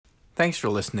Thanks for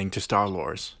listening to Star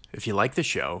Lores. If you like the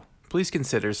show, please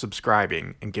consider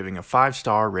subscribing and giving a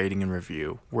 5-star rating and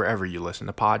review wherever you listen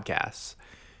to podcasts.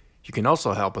 You can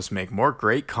also help us make more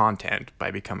great content by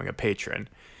becoming a patron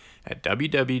at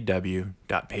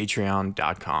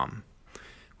www.patreon.com.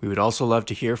 We would also love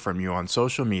to hear from you on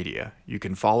social media. You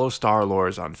can follow Star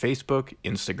Lores on Facebook,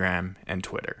 Instagram, and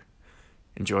Twitter.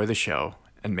 Enjoy the show,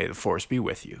 and may the Force be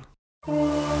with you.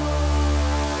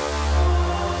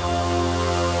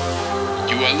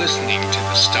 You are listening to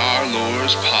the Star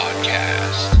Lores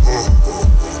Podcast.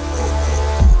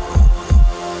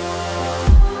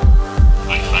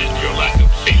 I find your lack of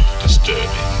faith disturbing.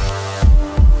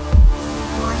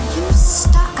 Are you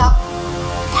stuck-up,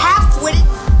 half-witted,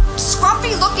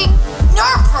 scruffy-looking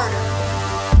nerf herder?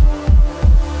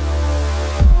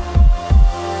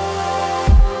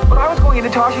 But I was going into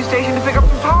Toshi Station to pick up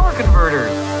some power converters.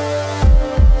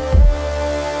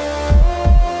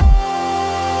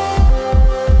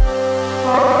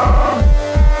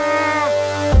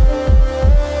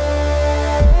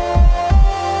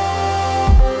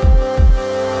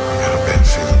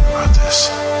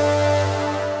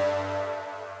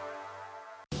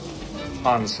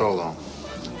 Han Solo.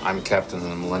 I'm captain of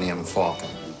the Millennium Falcon.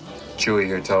 Chewie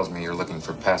here tells me you're looking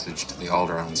for passage to the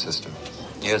Alderaan system.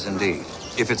 Yes, indeed.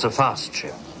 If it's a fast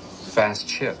ship. Fast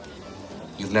ship?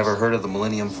 You've never heard of the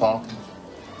Millennium Falcon?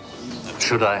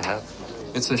 Should I have?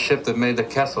 It's a ship that made the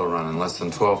Kessel run in less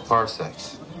than 12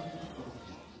 parsecs.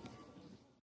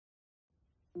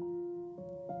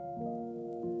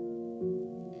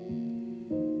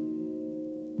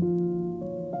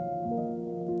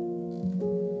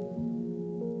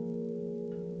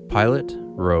 Pilot,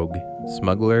 rogue,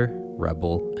 smuggler,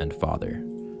 rebel, and father.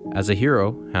 As a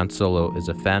hero, Han Solo is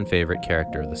a fan favorite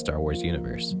character of the Star Wars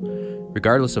universe.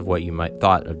 Regardless of what you might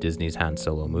thought of Disney's Han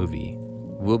Solo movie,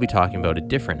 we'll be talking about a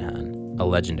different Han, a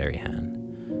legendary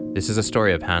Han. This is a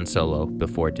story of Han Solo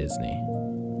before Disney.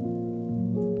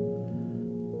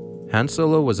 Han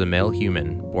Solo was a male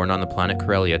human born on the planet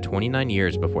Corellia 29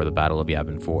 years before the Battle of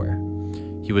Yavin 4.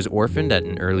 He was orphaned at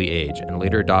an early age and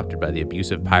later adopted by the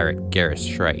abusive pirate Garrus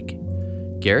Shrike.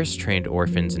 Garrus trained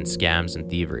orphans in scams and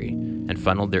thievery and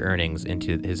funneled their earnings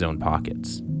into his own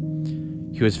pockets.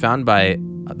 He was found by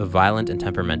the violent and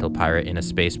temperamental pirate in a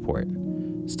spaceport,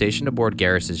 stationed aboard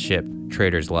Garrus's ship,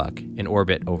 Trader's Luck, in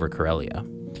orbit over Corellia.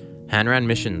 Han ran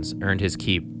missions earned his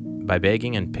keep by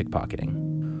begging and pickpocketing.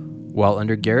 While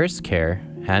under Garrus' care,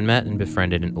 Han met and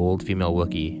befriended an old female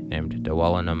Wookiee named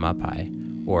Dawalana Mapai,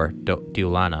 or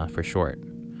Dulana for short.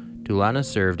 Dulana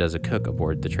served as a cook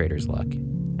aboard the Trader's Luck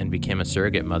and became a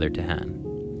surrogate mother to Han.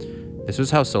 This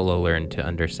was how Solo learned to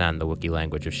understand the Wookiee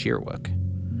language of Sheerwook.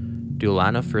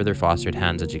 Dulana further fostered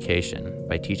Han's education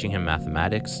by teaching him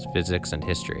mathematics, physics, and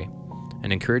history,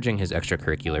 and encouraging his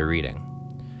extracurricular reading.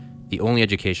 The only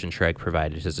education Shrike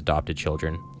provided his adopted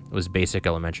children was basic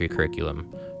elementary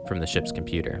curriculum from the ship's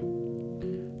computer.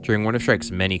 During one of Shrike's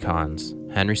many cons,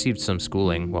 Han received some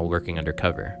schooling while working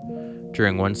undercover.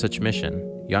 During one such mission,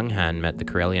 young Han met the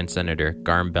Corellian senator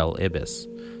Garm Bel Ibis.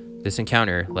 This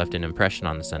encounter left an impression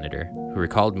on the senator, who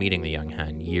recalled meeting the young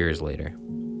Han years later.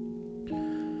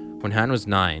 When Han was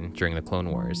 9, during the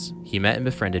Clone Wars, he met and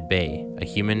befriended Bay, a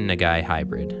human-Nagai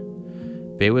hybrid.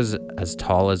 Bay was as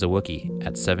tall as a Wookiee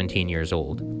at 17 years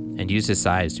old, and used his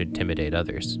size to intimidate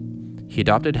others. He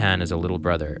adopted Han as a little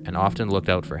brother and often looked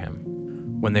out for him.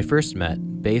 When they first met,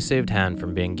 Bay saved Han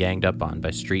from being ganged up on by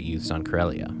street youths on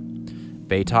Corellia.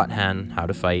 Bay taught Han how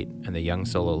to fight, and the young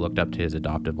Solo looked up to his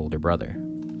adoptive older brother.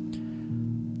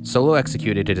 Solo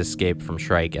executed his escape from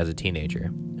Shrike as a teenager,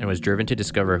 and was driven to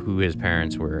discover who his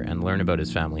parents were and learn about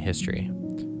his family history.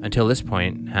 Until this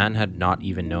point, Han had not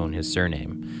even known his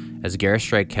surname, as Garrus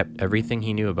Shrike kept everything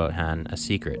he knew about Han a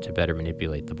secret to better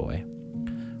manipulate the boy.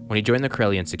 When he joined the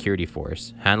Corellian security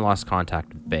force, Han lost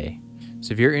contact with Bay.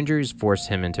 Severe injuries forced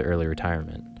him into early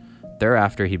retirement.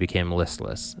 Thereafter, he became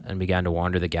listless and began to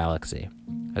wander the galaxy.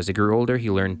 As he grew older,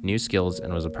 he learned new skills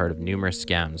and was a part of numerous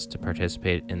scams to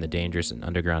participate in the dangerous and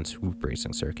underground swoop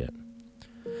racing circuit.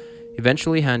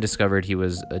 Eventually, Han discovered he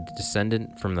was a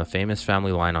descendant from the famous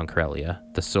family line on Corellia,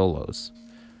 the Solos.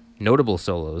 Notable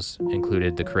Solos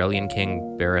included the Corellian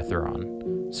king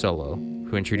Baratheon Solo,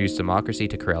 who introduced democracy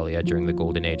to Corellia during the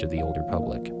golden age of the Old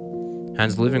Republic.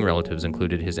 Han's living relatives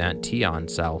included his aunt Tion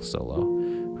Sal Solo,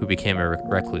 who became a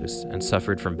recluse and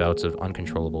suffered from bouts of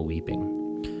uncontrollable weeping.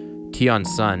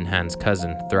 Tion's son, Han's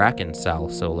cousin Thraken Sal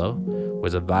Solo,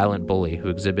 was a violent bully who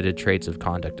exhibited traits of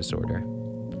conduct disorder.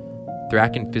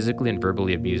 Thraken physically and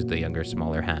verbally abused the younger,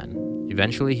 smaller Han.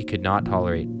 Eventually, he could not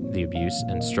tolerate the abuse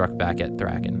and struck back at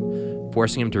Thraken,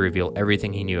 forcing him to reveal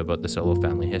everything he knew about the Solo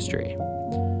family history.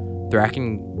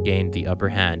 Thraken gained the upper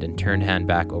hand and turned Han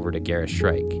back over to Garrus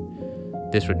Shrike.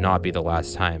 This would not be the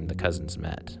last time the cousins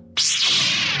met.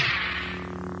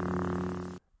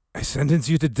 I sentence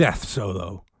you to death,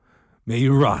 Solo. May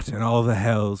you rot in all the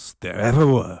hells there ever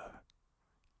were.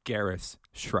 Garrus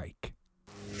Shrike.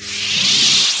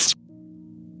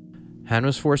 Han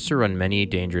was forced to run many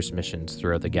dangerous missions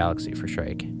throughout the galaxy for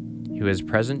Shrike. He was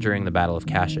present during the Battle of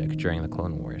Kashyyyk during the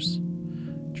Clone Wars.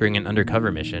 During an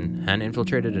undercover mission, Han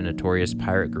infiltrated a notorious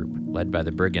pirate group led by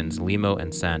the brigands Lemo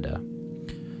and Sanda.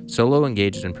 Solo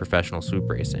engaged in professional swoop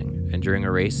racing, and during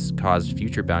a race caused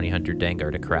future bounty hunter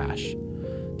Dengar to crash.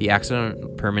 The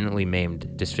accident permanently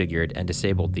maimed, disfigured, and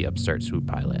disabled the upstart swoop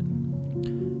pilot.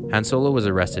 Han Solo was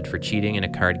arrested for cheating in a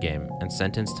card game and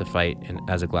sentenced to fight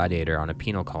as a gladiator on a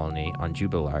penal colony on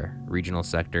Jubilar, Regional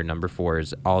Sector No.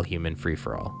 4's all-human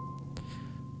free-for-all.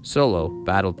 Solo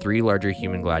battled 3 larger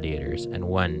human gladiators and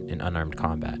won in unarmed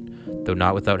combat, though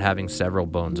not without having several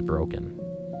bones broken.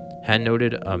 Han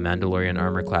noted a Mandalorian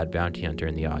armor-clad bounty hunter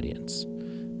in the audience.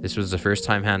 This was the first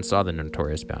time Han saw the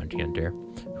notorious bounty hunter,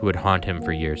 who would haunt him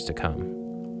for years to come.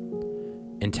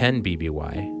 In 10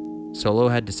 BBY, Solo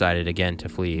had decided again to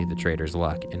flee the trader's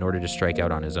luck in order to strike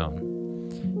out on his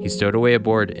own. He stowed away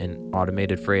aboard an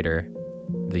automated freighter,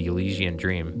 the Elysian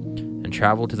Dream, and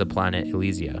traveled to the planet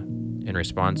Elysia in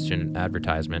response to an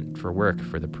advertisement for work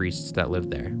for the priests that lived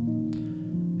there.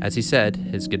 As he said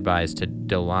his goodbyes to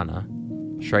Dulana,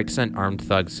 Shrike sent armed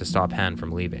thugs to stop Han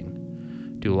from leaving.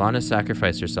 Dulana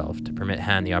sacrificed herself to permit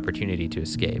Han the opportunity to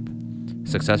escape,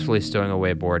 successfully stowing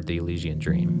away aboard the Elysian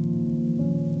Dream.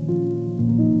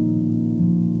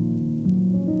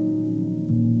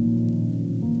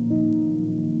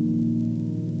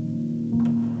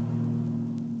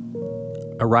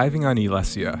 Arriving on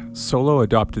Elysia, Solo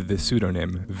adopted the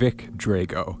pseudonym Vic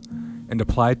Drago and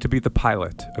applied to be the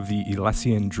pilot of the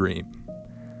Elysian Dream.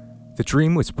 The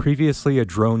Dream was previously a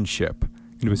drone ship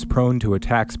and was prone to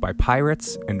attacks by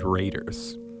pirates and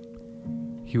raiders.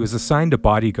 He was assigned a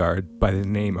bodyguard by the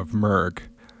name of Murg,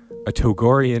 a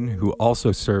Togorian who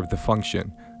also served the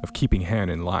function of keeping Han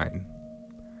in line.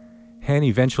 Han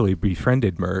eventually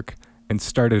befriended Murg and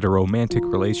started a romantic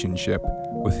relationship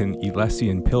with an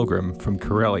Elysian pilgrim from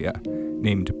Corellia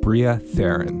named Bria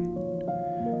Theron.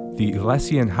 The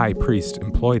Elysian high priest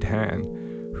employed Han,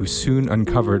 who soon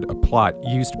uncovered a plot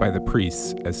used by the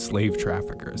priests as slave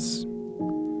traffickers.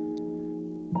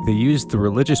 They used the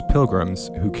religious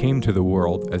pilgrims who came to the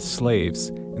world as slaves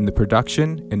in the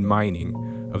production and mining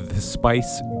of the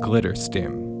spice glitter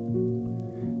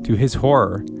stim. To his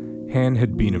horror, Han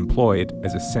had been employed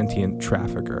as a sentient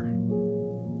trafficker.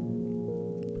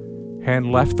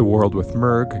 Han left the world with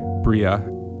Murg, Bria,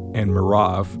 and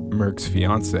Marav, Murg's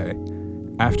fiancée,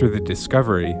 after the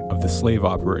discovery of the slave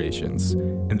operations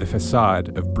and the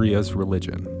facade of Bria's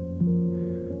religion.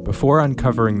 Before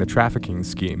uncovering the trafficking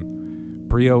scheme,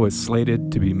 Bria was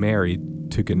slated to be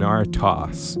married to Gunnar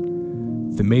Toss,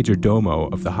 the major domo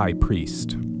of the High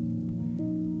Priest.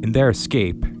 In their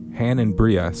escape, Han and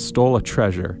Bria stole a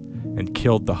treasure and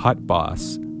killed the Hutt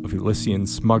boss of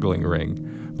Elysian's smuggling ring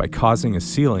by causing a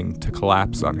ceiling to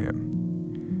collapse on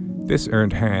him. This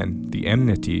earned Han the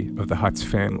enmity of the Hutt's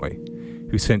family,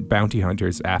 who sent bounty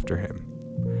hunters after him.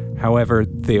 However,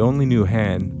 they only knew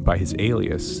Han by his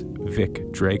alias,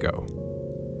 Vic Drago.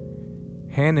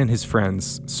 Han and his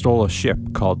friends stole a ship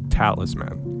called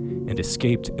Talisman and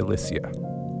escaped Elysia.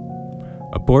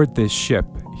 Aboard this ship,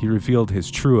 he revealed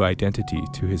his true identity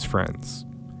to his friends.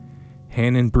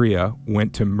 Han and Bria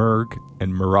went to Murg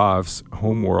and Marav's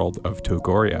homeworld of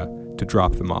Togoria to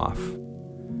drop them off.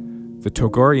 The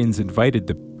Togorians invited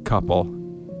the couple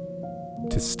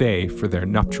to stay for their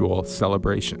nuptial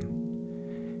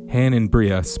celebration. Han and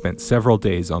Bria spent several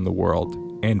days on the world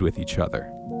and with each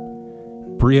other.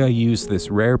 Bria used this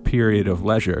rare period of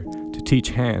leisure to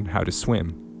teach Han how to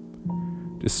swim.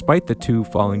 Despite the two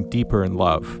falling deeper in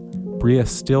love, Bria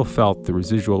still felt the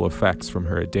residual effects from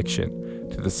her addiction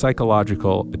to the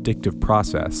psychological addictive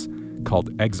process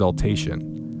called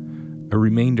exaltation, a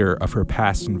remainder of her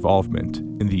past involvement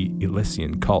in the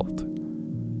Elysian cult.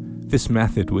 This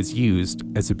method was used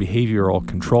as a behavioral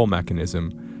control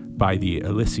mechanism by the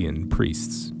Elysian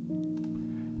priests.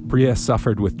 Bria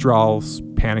suffered withdrawals,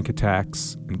 panic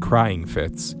attacks, and crying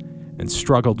fits, and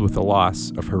struggled with the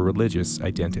loss of her religious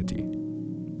identity.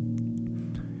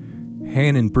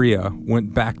 Han and Bria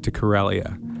went back to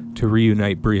Corellia to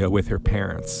reunite Bria with her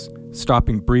parents,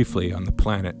 stopping briefly on the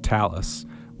planet Talos,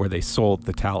 where they sold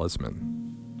the talisman.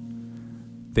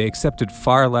 They accepted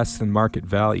far less than market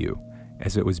value,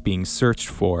 as it was being searched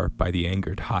for by the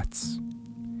angered Hutts.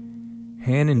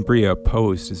 Han and Bria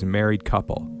posed as a married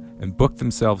couple and booked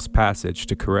themselves passage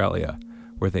to Corellia,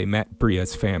 where they met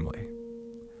Bria's family.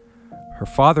 Her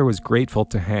father was grateful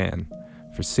to Han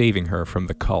for saving her from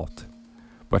the cult,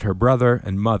 but her brother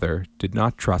and mother did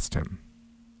not trust him.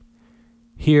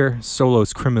 Here,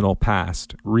 Solo's criminal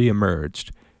past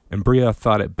re-emerged, and Bria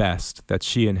thought it best that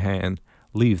she and Han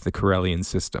leave the Corellian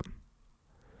system.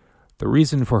 The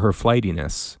reason for her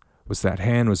flightiness was that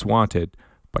Han was wanted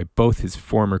by both his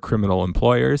former criminal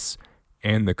employers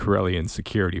and the Corellian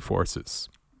security forces.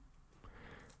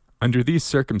 Under these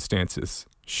circumstances,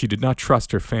 she did not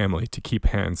trust her family to keep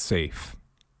Han safe.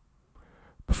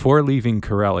 Before leaving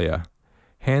Corellia,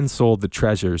 Han sold the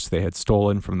treasures they had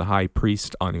stolen from the high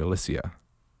priest on Elysia.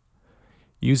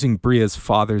 Using Bria's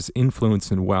father's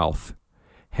influence and wealth,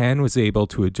 Han was able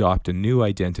to adopt a new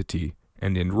identity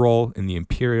and enroll in the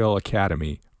Imperial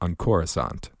Academy on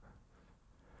Coruscant.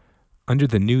 Under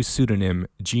the new pseudonym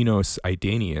Genos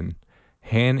Idanian,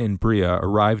 Han and Bria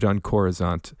arrived on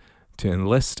Coruscant to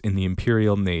enlist in the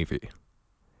Imperial Navy.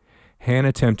 Han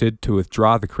attempted to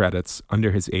withdraw the credits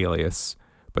under his alias,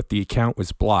 but the account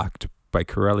was blocked by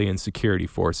Corellian security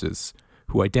forces,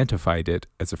 who identified it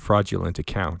as a fraudulent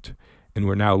account and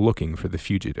were now looking for the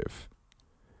fugitive.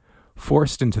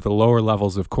 Forced into the lower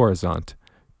levels of Coruscant,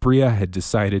 Bria had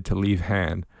decided to leave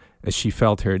Han, as she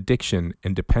felt her addiction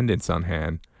and dependence on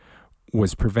Han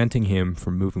was preventing him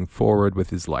from moving forward with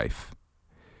his life.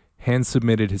 Han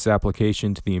submitted his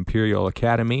application to the Imperial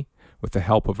Academy with the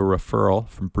help of a referral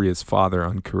from Bria's father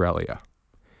on Corellia.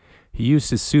 He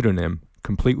used his pseudonym,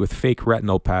 complete with fake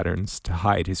retinal patterns, to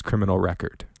hide his criminal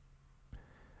record.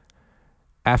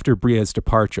 After Bria's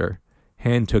departure,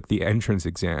 Han took the entrance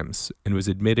exams and was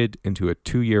admitted into a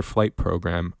 2-year flight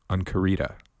program on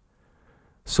Karita.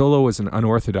 Solo was an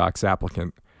unorthodox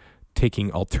applicant,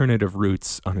 taking alternative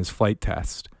routes on his flight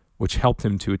test, which helped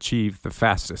him to achieve the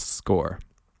fastest score.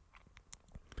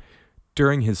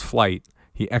 During his flight,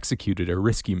 he executed a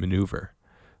risky maneuver,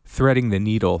 threading the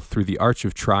needle through the Arch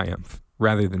of Triumph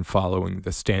rather than following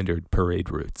the standard parade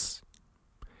routes.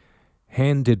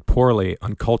 Han did poorly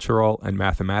on cultural and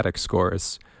mathematics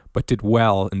scores, but did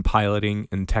well in piloting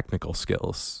and technical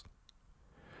skills.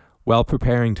 While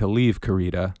preparing to leave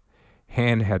Karita,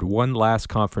 Han had one last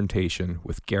confrontation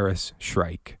with Garrus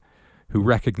Shrike, who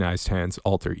recognized Han's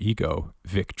alter ego,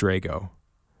 Vic Drago.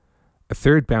 A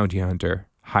third bounty hunter,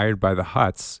 hired by the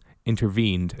Hutts,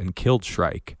 intervened and killed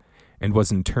Shrike, and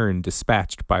was in turn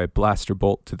dispatched by a blaster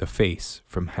bolt to the face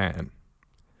from Han.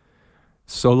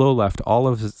 Solo left all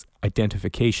of his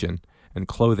identification and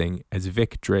clothing as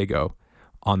Vic Drago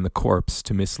on the corpse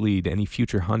to mislead any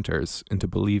future hunters into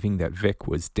believing that Vic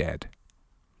was dead.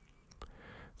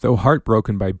 Though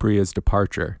heartbroken by Bria's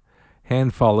departure, Han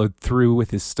followed through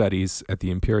with his studies at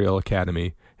the Imperial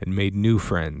Academy and made new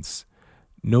friends,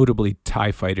 notably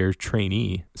TIE fighter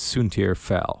trainee Soontir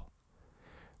Fel.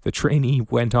 The trainee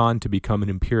went on to become an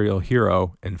Imperial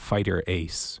hero and fighter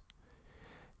ace.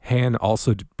 Han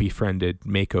also befriended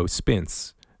Mako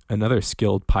Spince, another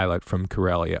skilled pilot from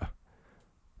Corellia.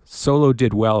 Solo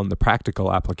did well in the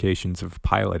practical applications of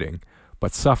piloting,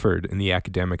 but suffered in the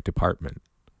academic department.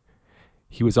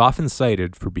 He was often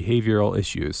cited for behavioral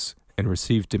issues and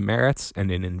received demerits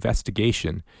and an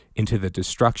investigation into the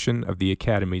destruction of the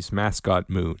Academy's mascot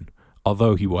Moon,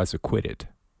 although he was acquitted.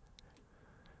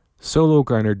 Solo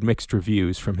garnered mixed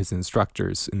reviews from his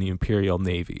instructors in the Imperial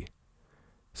Navy.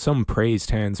 Some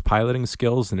praised Han's piloting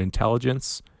skills and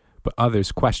intelligence, but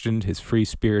others questioned his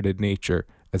free-spirited nature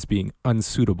as being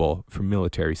unsuitable for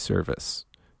military service.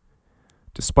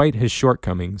 Despite his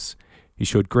shortcomings, he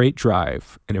showed great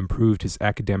drive and improved his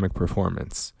academic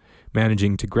performance,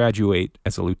 managing to graduate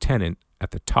as a lieutenant at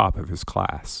the top of his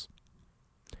class.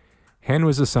 Han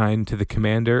was assigned to the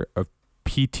commander of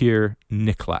P-Tier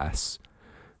Niklas,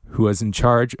 who was in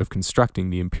charge of constructing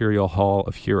the Imperial Hall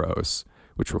of Heroes,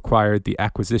 which required the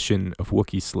acquisition of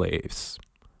Wookiee slaves.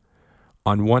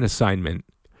 On one assignment,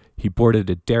 he boarded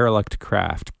a derelict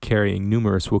craft carrying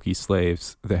numerous Wookiee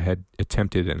slaves that had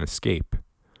attempted an escape.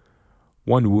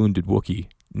 One wounded Wookiee,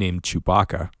 named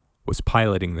Chewbacca, was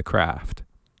piloting the craft.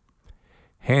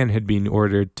 Han had been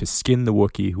ordered to skin the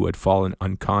Wookiee who had fallen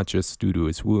unconscious due to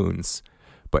his wounds,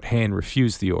 but Han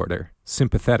refused the order,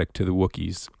 sympathetic to the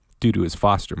Wookiees due to his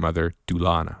foster mother,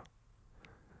 Dulana.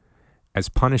 As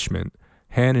punishment,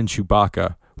 Han and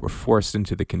Chewbacca were forced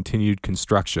into the continued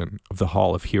construction of the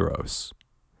Hall of Heroes.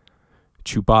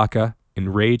 Chewbacca,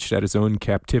 enraged at his own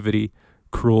captivity,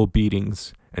 cruel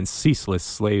beatings, and ceaseless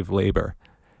slave labor,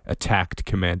 attacked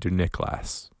Commander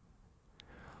Niklas.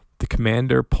 The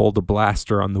commander pulled a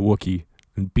blaster on the Wookiee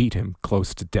and beat him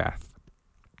close to death.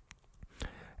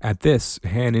 At this,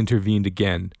 Han intervened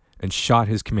again and shot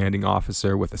his commanding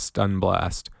officer with a stun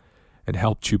blast and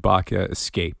helped Chewbacca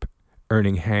escape,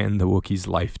 earning Han the Wookiee's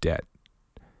life debt.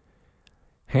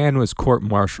 Han was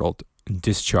court-martialed and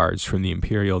discharged from the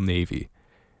Imperial Navy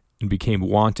and became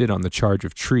wanted on the charge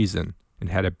of treason and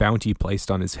had a bounty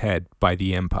placed on his head by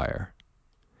the Empire.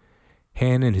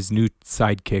 Han and his new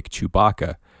sidekick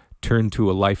Chewbacca turned to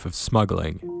a life of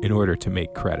smuggling in order to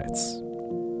make credits.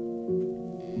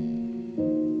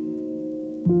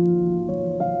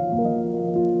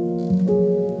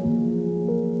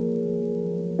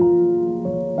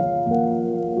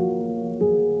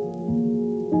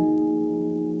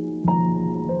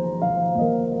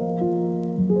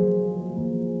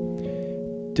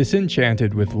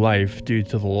 Disenchanted with life due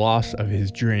to the loss of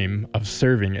his dream of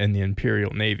serving in the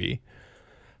Imperial Navy,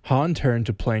 Han turned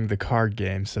to playing the card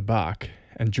game Sabacc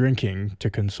and drinking to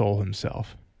console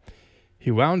himself. He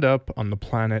wound up on the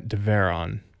planet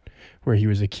Deveron, where he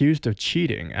was accused of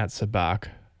cheating at Sabacc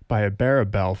by a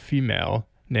Barabel female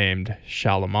named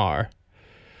Shalimar.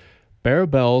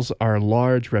 Barabels are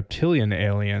large reptilian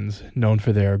aliens known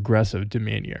for their aggressive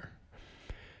demeanor.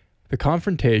 The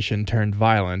confrontation turned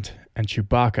violent, and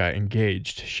Chewbacca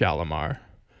engaged Shalimar.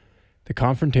 The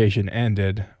confrontation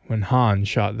ended when Han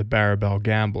shot the Barabel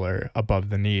gambler above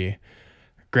the knee,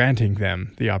 granting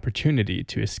them the opportunity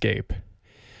to escape.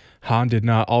 Han did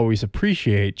not always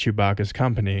appreciate Chewbacca's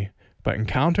company, but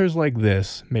encounters like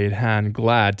this made Han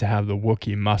glad to have the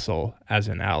Wookiee muscle as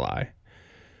an ally.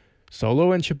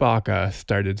 Solo and Chewbacca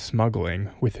started smuggling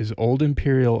with his old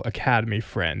Imperial Academy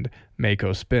friend,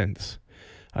 Mako Spince,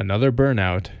 another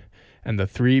burnout, and the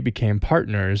three became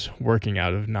partners working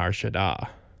out of Nar Shaddaa.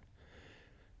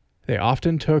 They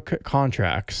often took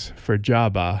contracts for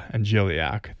Jabba and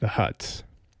Jiliak, the Hutts.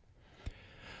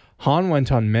 Han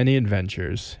went on many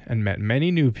adventures and met many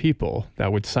new people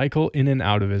that would cycle in and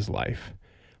out of his life.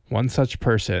 One such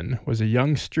person was a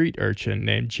young street urchin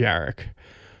named Jarek,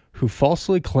 who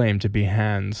falsely claimed to be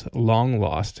Han's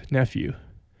long-lost nephew.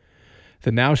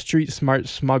 The now street-smart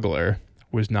smuggler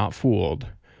was not fooled,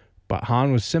 but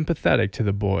Han was sympathetic to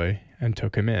the boy and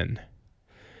took him in.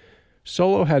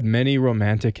 Solo had many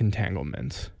romantic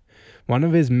entanglements. One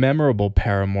of his memorable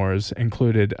paramours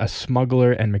included a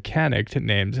smuggler and mechanic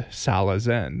named Sala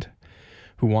Zend,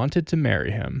 who wanted to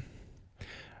marry him.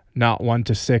 Not one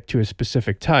to stick to a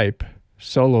specific type,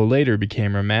 Solo later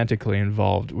became romantically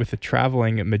involved with a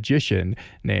traveling magician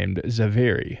named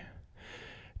Zaviri.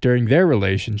 During their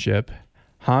relationship,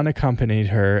 Han accompanied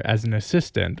her as an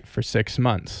assistant for 6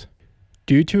 months.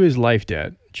 Due to his life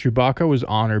debt, Chewbacca was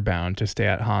honor-bound to stay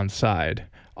at Han's side,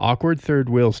 awkward third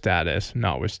wheel status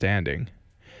notwithstanding.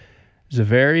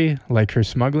 Zaviri, like her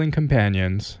smuggling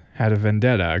companions, had a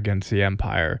vendetta against the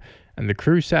Empire, and the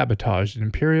crew sabotaged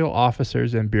Imperial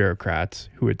officers and bureaucrats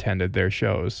who attended their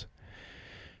shows.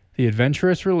 The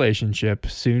adventurous relationship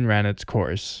soon ran its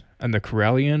course, and the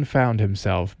Corellian found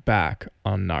himself back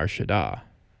on Nar Shaddaa.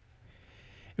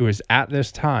 It was at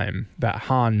this time that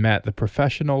Han met the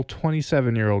professional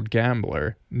 27-year-old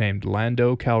gambler named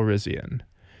Lando Calrissian.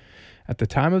 At the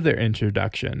time of their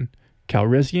introduction,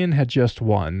 Calrissian had just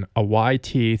won a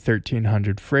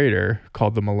YT-1300 freighter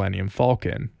called the Millennium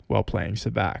Falcon while playing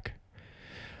Sabacc.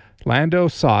 Lando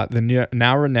sought the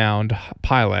now renowned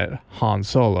pilot Han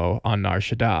Solo on Nar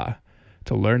Shaddaa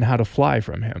to learn how to fly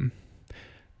from him.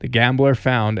 The gambler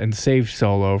found and saved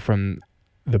Solo from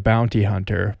the bounty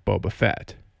hunter Boba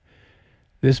Fett.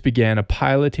 This began a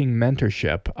piloting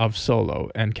mentorship of Solo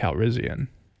and Calrissian.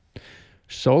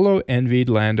 Solo envied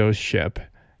Lando's ship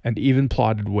and even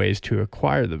plotted ways to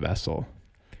acquire the vessel.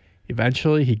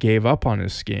 Eventually, he gave up on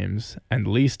his schemes and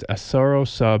leased a Soro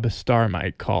sub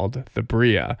Starmite called the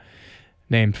Bria,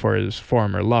 named for his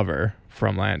former lover,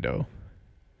 from Lando.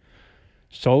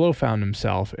 Solo found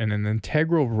himself in an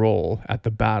integral role at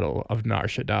the Battle of Nar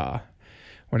Shaddaa,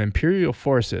 when Imperial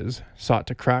forces sought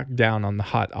to crack down on the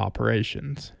Hutt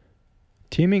operations.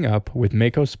 Teaming up with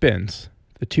Mako Spince,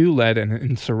 the two led an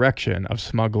insurrection of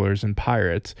smugglers and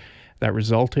pirates that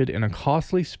resulted in a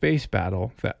costly space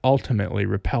battle that ultimately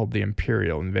repelled the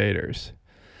Imperial invaders.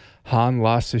 Han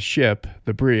lost his ship,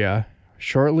 the Bria,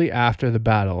 shortly after the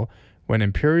battle when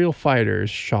Imperial fighters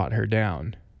shot her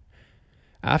down.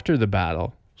 After the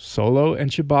battle, Solo and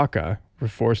Chewbacca were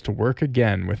forced to work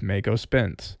again with Mako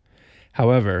Spince.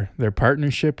 However, their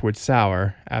partnership would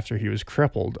sour after he was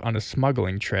crippled on a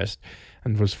smuggling tryst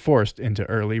and was forced into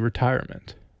early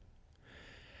retirement.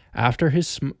 After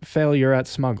his failure at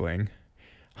smuggling,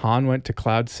 Han went to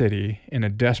Cloud City in a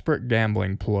desperate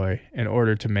gambling ploy in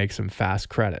order to make some fast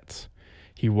credits.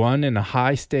 He won in a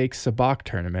high-stakes Sabacc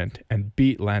tournament and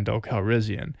beat Lando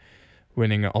Calrissian,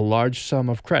 winning a large sum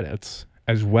of credits,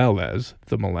 as well as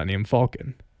the Millennium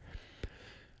Falcon.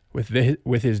 With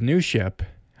his new ship,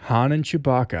 Han and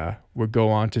Chewbacca would go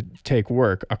on to take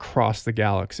work across the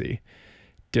galaxy,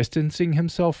 distancing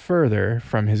himself further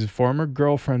from his former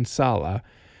girlfriend Sala,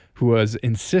 who was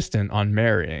insistent on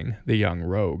marrying the young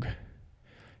rogue.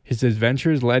 His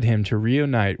adventures led him to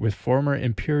reunite with former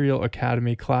Imperial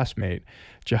Academy classmate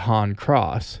Jahan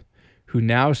Cross, who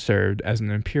now served as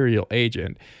an Imperial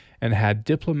agent and had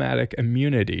diplomatic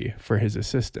immunity for his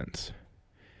assistance.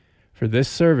 For this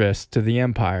service to the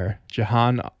Empire,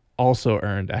 Jahan also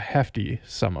earned a hefty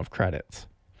sum of credits.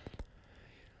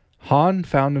 Han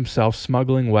found himself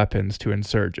smuggling weapons to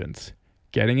insurgents,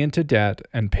 getting into debt,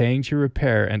 and paying to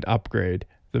repair and upgrade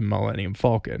the Millennium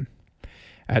Falcon,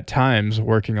 at times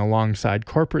working alongside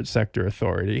corporate sector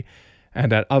authority,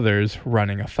 and at others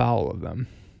running afoul of them.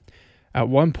 At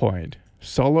one point,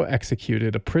 Solo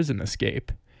executed a prison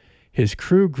escape. His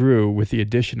crew grew with the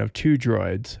addition of 2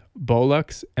 droids,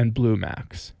 Bollux and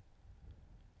Bluemax.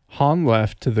 Han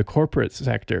left to the corporate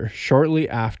sector shortly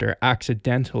after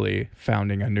accidentally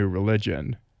founding a new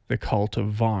religion, the cult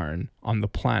of Varn, on the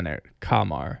planet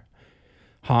Kamar.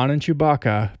 Han and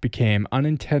Chewbacca became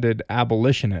unintended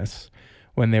abolitionists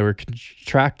when they were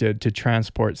contracted to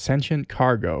transport sentient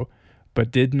cargo,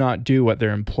 but did not do what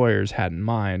their employers had in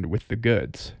mind with the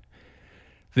goods.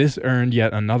 This earned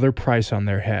yet another price on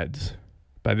their heads.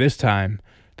 By this time,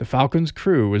 the Falcon's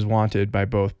crew was wanted by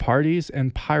both parties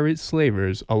and pirate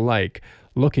slavers alike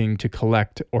looking to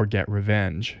collect or get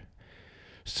revenge.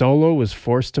 Solo was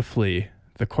forced to flee,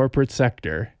 the corporate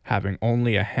sector having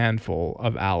only a handful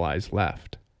of allies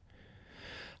left.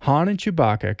 Han and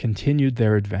Chewbacca continued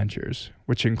their adventures,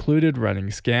 which included running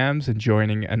scams and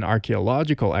joining an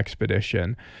archaeological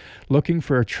expedition looking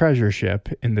for a treasure ship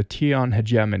in the Tion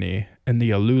hegemony in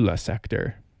the Alula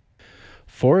sector.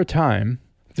 For a time,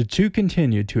 the two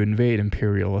continued to invade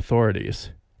Imperial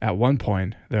authorities. At one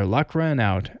point, their luck ran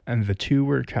out and the two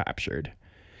were captured.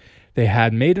 They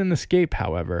had made an escape,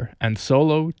 however, and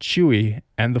Solo, Chewie,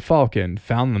 and the Falcon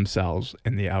found themselves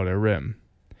in the Outer Rim.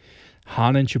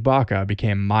 Han and Chewbacca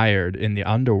became mired in the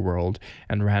underworld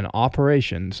and ran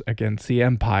operations against the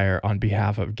Empire on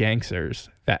behalf of gangsters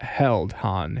that held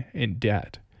Han in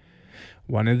debt.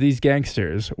 One of these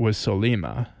gangsters was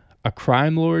Solima, a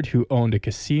crime lord who owned a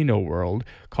casino world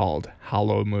called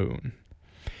Hollow Moon.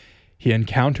 He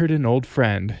encountered an old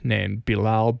friend named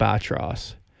Bilal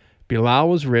Batros. Bilal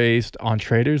was raised on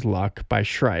trader's luck by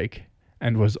Shrike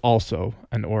and was also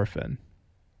an orphan.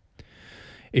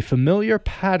 A familiar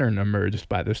pattern emerged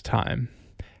by this time.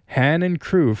 Han and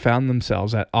crew found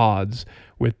themselves at odds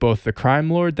with both the crime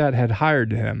lord that had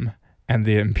hired him and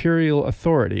the Imperial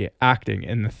authority acting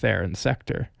in the Theron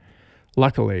sector.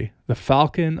 Luckily, the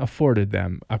Falcon afforded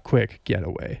them a quick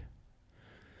getaway.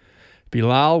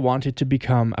 Bilal wanted to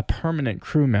become a permanent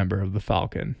crew member of the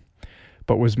Falcon,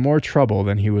 but was more trouble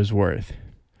than he was worth.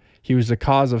 He was the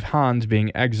cause of Han's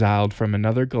being exiled from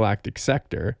another galactic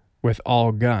sector with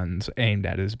all guns aimed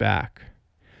at his back.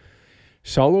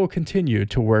 Solo continued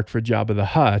to work for Jabba the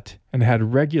Hutt and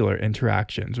had regular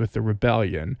interactions with the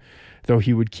rebellion, though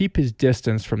he would keep his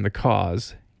distance from the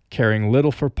cause, caring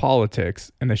little for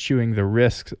politics and eschewing the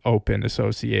risks open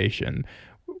association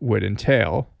would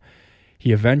entail.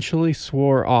 He eventually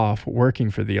swore off working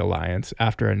for the Alliance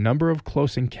after a number of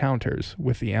close encounters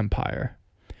with the Empire.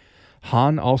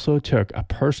 Han also took a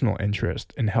personal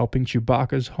interest in helping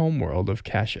Chewbacca's homeworld of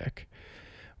Kashyyyk,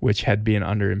 which had been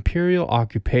under Imperial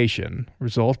occupation,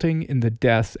 resulting in the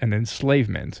deaths and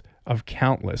enslavement of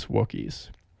countless Wookiees.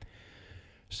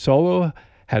 Solo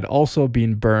had also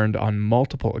been burned on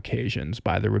multiple occasions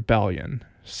by the rebellion,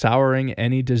 souring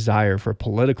any desire for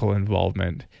political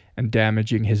involvement and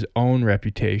damaging his own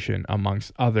reputation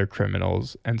amongst other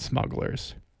criminals and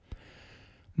smugglers.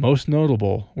 Most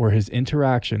notable were his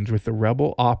interactions with the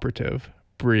rebel operative,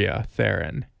 Bria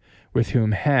Theron, with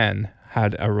whom Han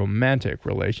had a romantic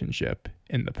relationship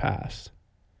in the past.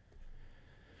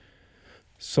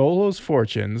 Solo's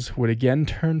fortunes would again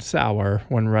turn sour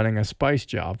when running a spice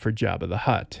job for Jabba the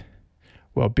Hutt.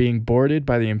 While being boarded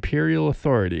by the Imperial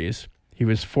authorities, he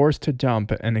was forced to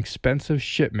dump an expensive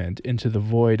shipment into the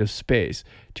void of space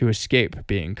to escape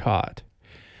being caught.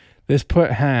 This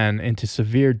put Han into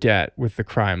severe debt with the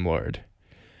crime lord,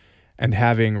 and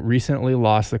having recently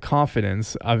lost the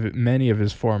confidence of many of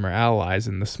his former allies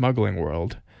in the smuggling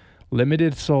world,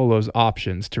 limited Solo's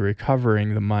options to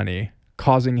recovering the money,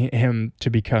 causing him to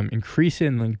become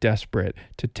increasingly desperate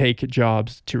to take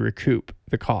jobs to recoup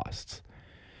the costs.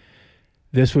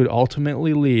 This would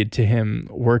ultimately lead to him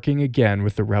working again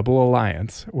with the Rebel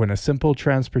Alliance when a simple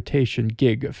transportation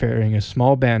gig ferrying a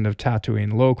small band of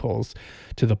Tatooine locals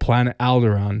to the planet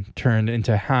Alderaan turned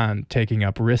into Han taking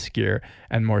up riskier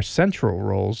and more central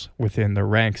roles within the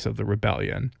ranks of the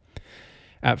rebellion.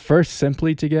 At first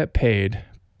simply to get paid,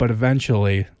 but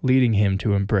eventually leading him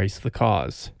to embrace the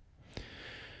cause.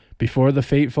 Before the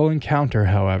fateful encounter,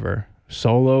 however,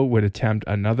 Solo would attempt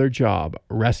another job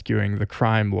rescuing the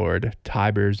crime lord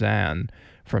Tiber Zahn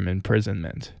from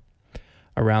imprisonment.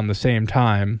 Around the same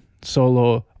time,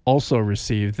 Solo also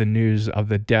received the news of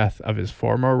the death of his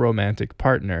former romantic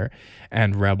partner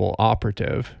and rebel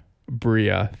operative,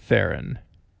 Bria Theron.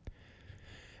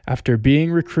 After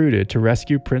being recruited to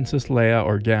rescue Princess Leia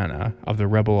Organa of the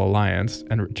Rebel Alliance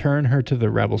and return her to the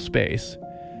Rebel space,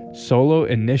 Solo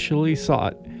initially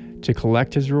sought to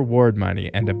collect his reward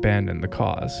money and abandon the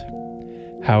cause.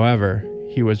 However,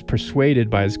 he was persuaded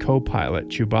by his co-pilot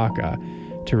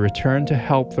Chewbacca to return to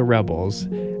help the rebels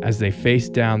as they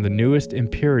faced down the newest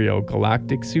Imperial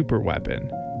galactic superweapon,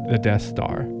 the Death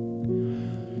Star.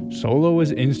 Solo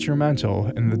was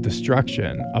instrumental in the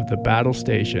destruction of the battle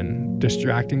station,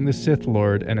 distracting the Sith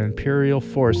Lord and Imperial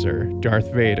Forcer,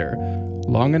 Darth Vader,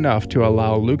 long enough to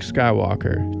allow Luke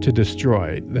Skywalker to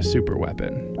destroy the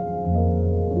superweapon.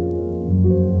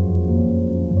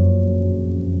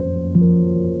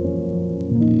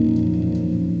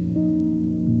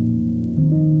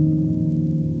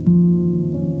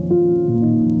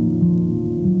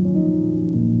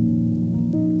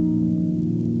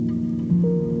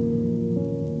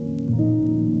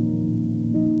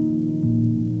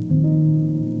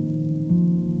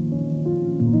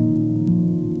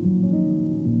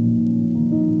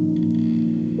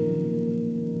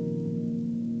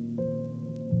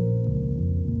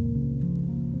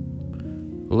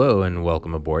 Hello and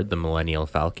welcome aboard the Millennial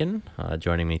Falcon.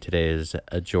 Joining me today is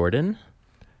Jordan.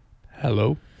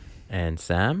 Hello. And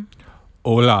Sam.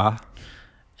 Hola.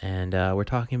 And we're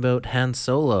talking about Han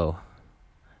Solo,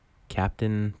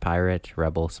 Captain, Pirate,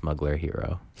 Rebel, Smuggler,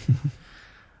 Hero.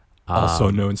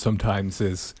 Also known sometimes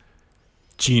as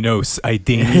Genos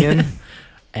Idanian.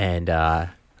 And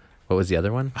what was the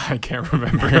other one? I can't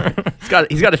remember.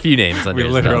 He's got a few names under We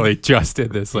his literally belt. just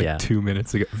did this 2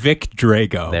 minutes ago. Vic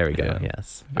Drago. There we go.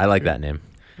 Yes. I like that name.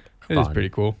 It is pretty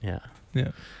cool. Yeah.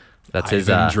 Yeah. That's his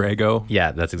Drago.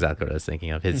 Yeah, that's exactly what I was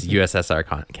thinking of. His USSR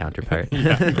counterpart.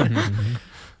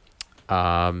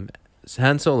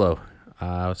 Han Solo.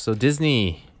 So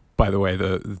Disney. By the way,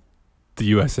 the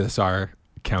USSR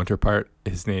counterpart,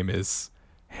 his name is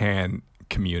Han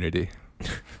Community.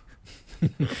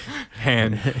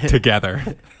 Han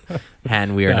together.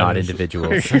 Han, we are not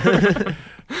individuals.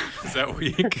 Is that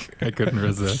weak? I couldn't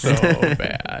resist. So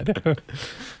bad.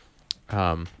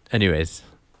 Anyways,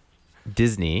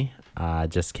 Disney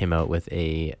just came out with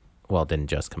didn't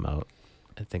just come out.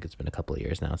 I think it's been a couple of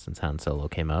years now since Han Solo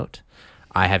came out.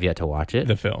 I have yet to watch it.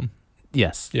 The film.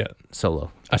 Yes. Yeah.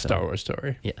 Solo. A Star Wars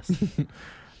story. Yes.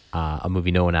 A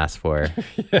movie no one asked for.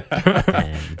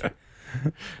 And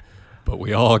but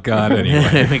we all got it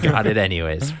anyway. We got it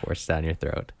anyways, forced down your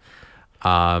throat.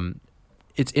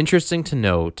 It's interesting to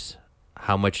note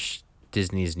how much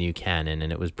Disney's new canon,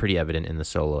 and it was pretty evident in the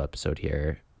Solo episode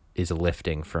here, is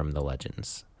lifting from the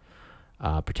Legends.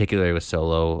 Particularly with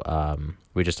Solo,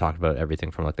 we just talked about everything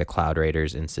from like the Cloud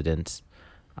Raiders incident.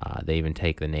 They even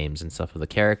take the names and stuff of the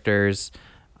characters,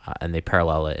 and they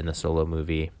parallel it in the Solo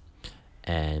movie.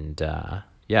 And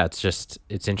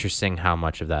it's interesting how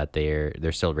much of that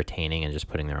they're still retaining and just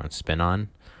putting their own spin on.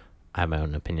 I have my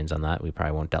own opinions on that. We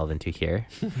probably won't delve into here.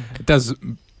 It does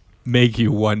make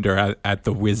you wonder at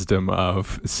the wisdom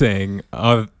of saying,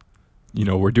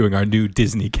 we're doing our new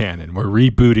Disney canon. We're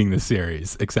rebooting the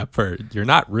series, except for you're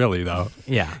not really though.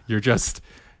 Yeah, you're just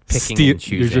picking and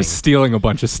choosing. You're just stealing a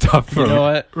bunch of stuff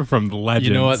from from the Legends.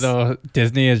 You know what though?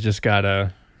 Disney has just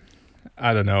gotta,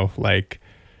 I don't know,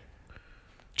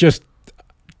 just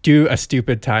do a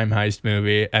stupid time heist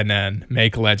movie and then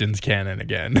make Legends canon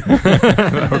again.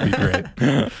 That would be great.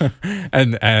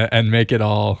 and make it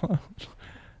all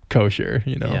kosher,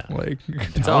 Yeah. I'm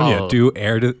telling you, do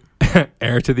Heir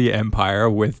to the Empire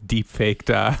with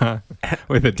deep-faked original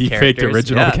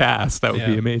cast. That would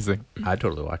be amazing. I'd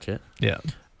totally watch it. Yeah.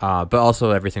 But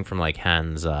also everything from like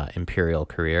Han's Imperial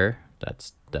career,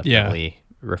 that's definitely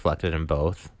reflected in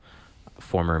both.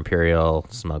 Former Imperial,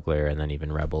 Smuggler, and then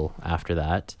even Rebel after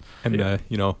that. And,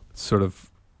 sort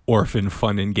of orphan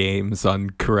fun and games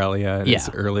on Corellia in his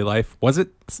early life. Was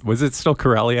it still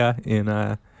Corellia in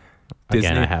Again,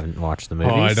 Disney? I haven't watched the movie.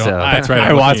 Oh, I don't. so That's right. I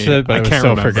I'm watched looking at it, but I it was can't so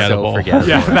remember. forgettable. So forgettable.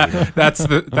 Yeah, that's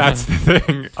the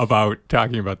thing about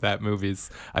talking about that movie is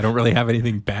I don't really have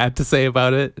anything bad to say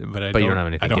about it, but you don't have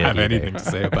anything I don't good have either. anything to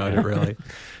say about it really.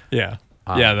 Yeah.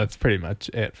 Yeah, that's pretty much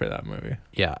it for that movie.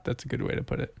 Yeah. That's a good way to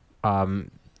put it.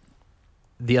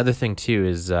 The other thing too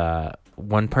is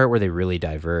one part where they really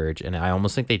diverge, and I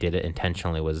almost think they did it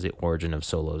intentionally, was the origin of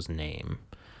Solo's name.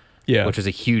 Yeah. Which is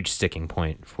a huge sticking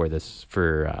point for this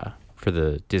for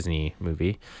the Disney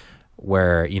movie,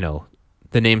 where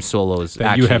the name Solo is That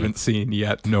actually, you haven't seen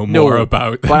yet. Know more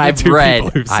about. but the I've two people read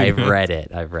who've seen I've it. read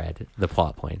it. I've read the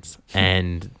plot points,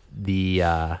 and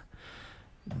the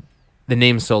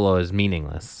name Solo is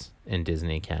meaningless in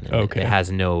Disney canon. Okay. It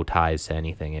has no ties to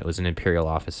anything. It was an Imperial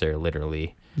officer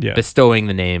literally Yeah. bestowing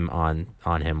the name on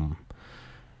him.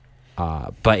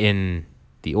 But in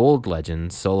the old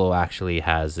legends, Solo actually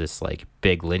has this like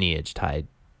big lineage tied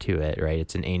to it, right?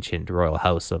 It's an ancient royal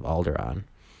house of Alderaan.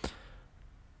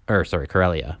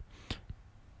 Corellia.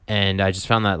 And I just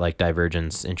found that like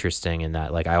divergence interesting in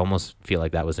that like I almost feel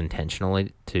like that was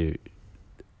intentionally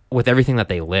with everything that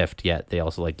they lift, yet they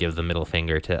also like give the middle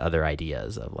finger to other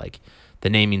ideas of like the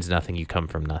name means nothing, you come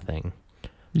from nothing.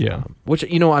 Yeah. Which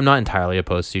I'm not entirely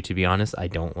opposed to be honest. I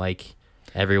don't like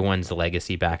everyone's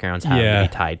legacy backgrounds having to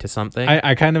be tied to something.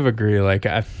 I kind of agree. Like,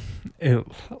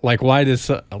 why does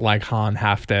like Han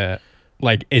have to?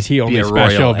 Like, is he only a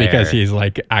special royal because heir. he's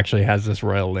like actually has this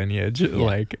royal lineage?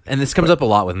 Like, and this comes up a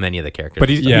lot with many of the characters. But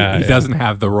he doesn't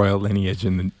have the royal lineage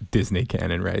in the Disney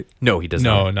canon, right? No, he does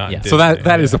no, not. not. Yeah. Disney, So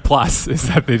that is a plus. Is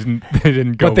that they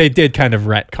didn't go. But they did kind of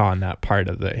retcon that part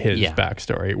of his Yeah.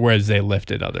 backstory, whereas they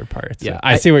lifted other parts. Yeah,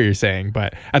 I see what you're saying,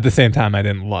 but at the same time, I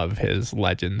didn't love his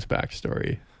Legends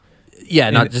backstory.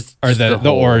 Yeah, not just the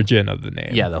whole, origin of the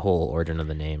name. Yeah, the whole origin of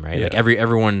the name, right? Yeah. Like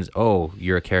everyone's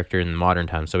you're a character in modern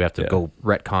times, so we have to go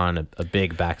retcon a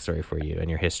big backstory for you and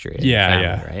your history. And your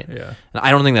family, right? Yeah. And I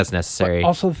don't think that's necessary. But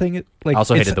also, the thing, like, I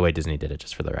also it's- hated the way Disney did it,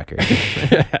 just for the record.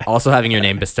 Also, having your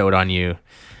name bestowed on you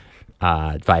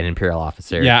by an Imperial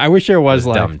officer. Yeah, I wish there was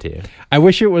like dumb too. I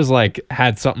wish it was like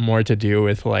had something more to do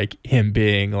with like him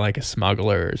being like a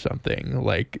smuggler or something,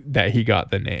 like that he got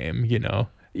the name,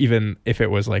 even if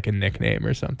it was like a nickname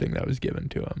or something that was given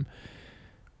to him.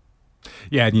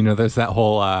 Yeah, and there's that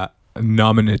whole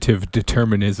nominative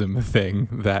determinism thing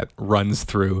that runs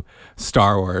through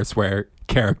Star Wars, where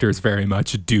characters very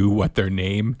much do what their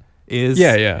name is.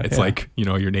 Yeah. It's like,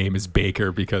 your name is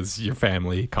Baker because your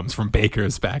family comes from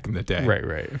Bakers back in the day.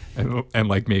 Right. And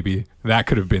like maybe that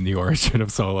could have been the origin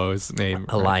of Solo's name.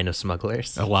 A line of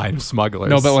smugglers. A line of smugglers.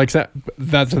 No, but like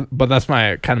that's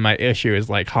my kind of my issue is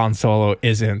like Han Solo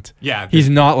isn't. Yeah, he's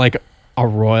not like a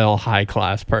royal high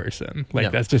class person.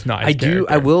 Like that's just not. His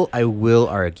character. I will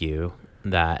argue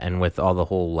that, and with all the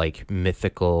whole like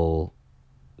mythical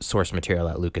source material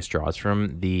that Lucas draws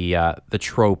from, the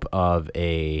trope of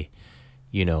a,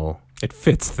 it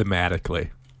fits thematically.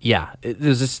 Yeah,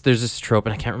 there's this trope,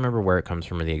 and I can't remember where it comes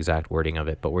from or the exact wording of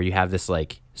it, but where you have this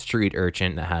like street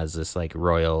urchin that has this like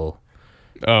royal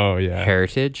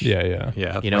heritage. Yeah.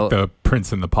 like the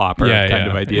Prince and the Pauper kind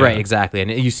of idea. Right, exactly. And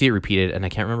you see it repeated, and I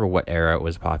can't remember what era it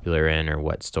was popular in or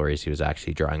what stories he was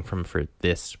actually drawing from for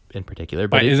this in particular.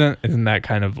 But isn't that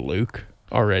kind of Luke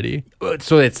already?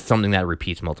 So it's something that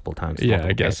repeats multiple times. Yeah,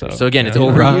 I guess so. So again, it's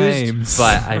overused,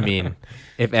 but I mean,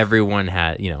 if everyone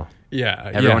had,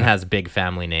 everyone has big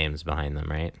family names behind them,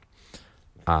 right?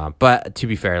 But to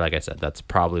be fair, like I said, that's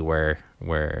probably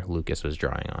where Lucas was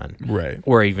drawing on, right?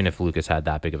 Or even if Lucas had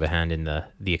that big of a hand in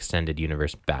the extended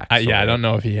universe back. I don't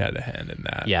know if he had a hand in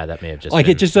that. Yeah, that may have just like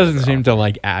it just doesn't seem to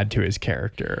like add to his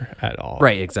character at all.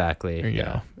 Right? Exactly.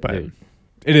 But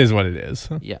it is what it is.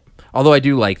 Yeah. Although I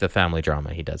do like the family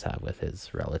drama he does have with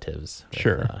his relatives, with,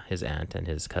 sure, his aunt and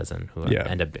his cousin, who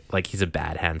end up like he's a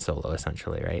bad Han Solo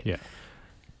essentially, right? Yeah.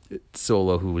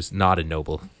 Solo, who was not a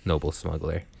noble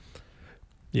smuggler.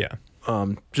 Yeah.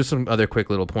 Just some other quick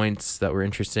little points that were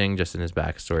interesting just in his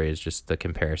backstory is just the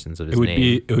comparisons of his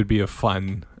name. It would be a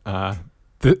fun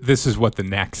this is what the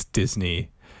next Disney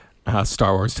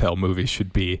Star Wars tale movie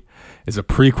should be, is a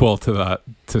prequel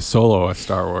to Solo, a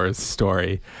Star Wars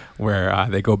story where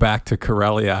they go back to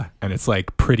Corellia and it's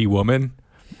like Pretty Woman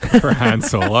for Han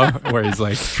Solo, where he's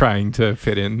like trying to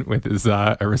fit in with his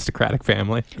aristocratic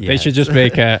family. Yes. They should just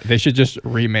make they should just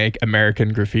remake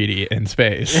American Graffiti in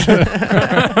space with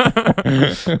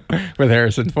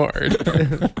Harrison Ford.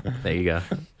 There you go.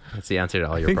 That's the answer to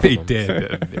all your problems. I think they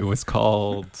did. It was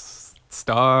called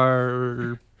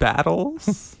Star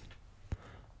Battles.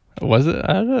 Was it?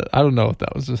 I don't know if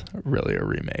that was just really a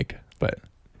remake, but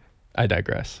I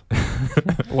digress.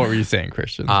 What were you saying,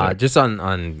 Christian? Just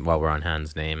on while we're on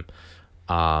Han's name,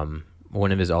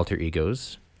 one of his alter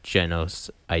egos, Genos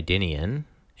Idinian,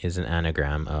 is an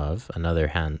anagram of another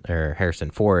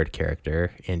Harrison Ford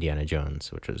character, Indiana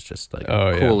Jones, which was just like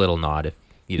a cool little nod. If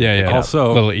you didn't pick it Also,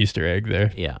 up. little Easter egg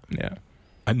there. Yeah.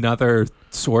 Another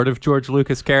sort of George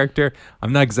Lucas character.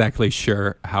 I'm not exactly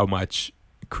sure how much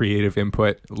creative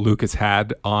input Lucas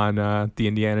had on the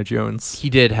Indiana Jones. He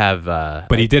did have,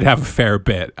 but he did have a fair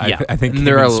bit. Yeah. I think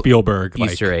there are Spielberg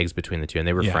Easter eggs between the two, and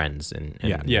they were friends. And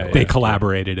they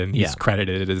collaborated, and he's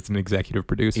credited as an executive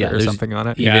producer or something on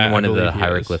it. Even one of the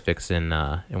hieroglyphics in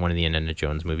one of the Indiana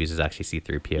Jones movies is actually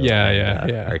C-3PO.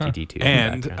 R2-D2.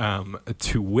 And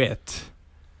to wit,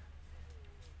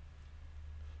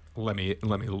 let me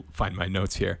find my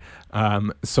notes here.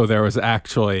 So there was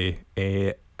actually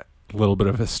a little bit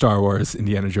of a Star Wars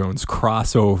Indiana Jones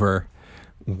crossover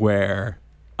where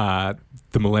the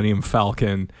Millennium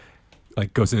Falcon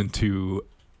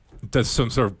does some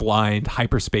sort of blind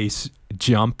hyperspace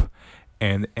jump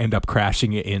and end up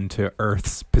crashing into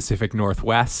Earth's Pacific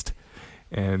Northwest,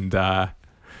 and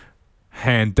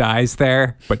Han dies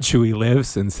there, but Chewie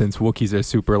lives, and since Wookiees are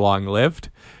super long lived,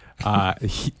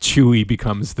 Chewie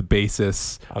becomes the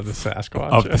basis of the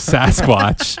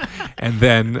Sasquatch. And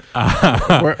then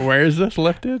where is this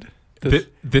lifted?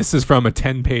 This is from a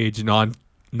 10-page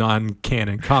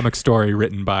non-canon comic story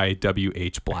written by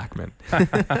W.H. Blackman.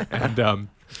 And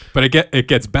but it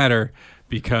gets better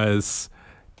because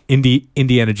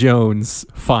Indiana Jones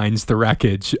finds the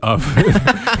wreckage of the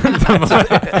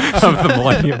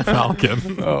Millennium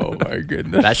Falcon. Oh my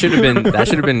goodness! That should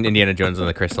have been Indiana Jones and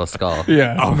the Crystal Skull.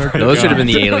 Yeah, those should have been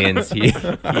the aliens he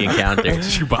encountered.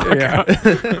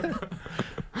 Chewbacca.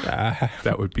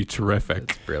 That would be terrific.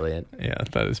 That's brilliant. Yeah,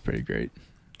 that is pretty great.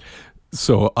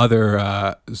 So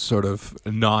other sort of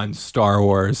non-Star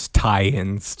Wars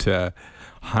tie-ins to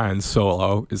Han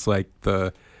Solo is like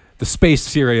the space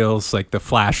serials, like the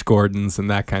Flash Gordons and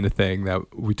that kind of thing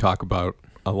that we talk about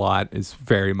a lot, is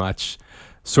very much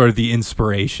sort of the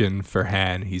inspiration for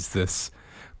Han. He's this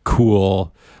cooler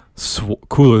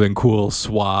than cool,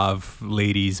 suave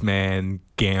ladies man,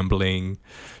 gambling,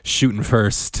 shooting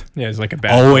first. Yeah, he's like a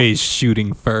bad always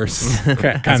shooting first.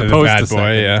 kind of a bad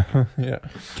boy. Yeah.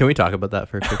 Can we talk about that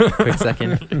for a quick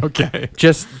second? Okay.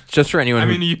 Just for anyone. I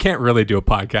mean, you can't really do a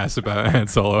podcast about Han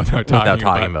Solo without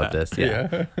talking about this.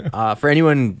 Yeah. For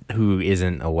anyone who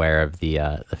isn't aware of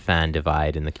the fan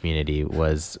divide in the community,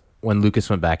 was when Lucas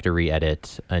went back to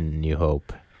re-edit A New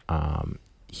Hope.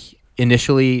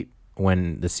 Initially,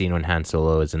 when Han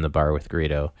Solo is in the bar with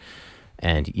Greedo,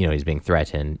 and he's being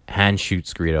threatened, Han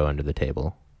shoots Greedo under the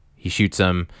table. He shoots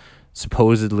him,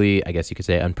 supposedly, I guess you could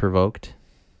say, unprovoked,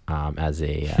 as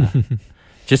a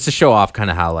just to show off kind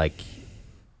of how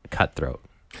cutthroat.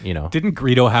 Didn't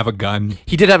Greedo have a gun?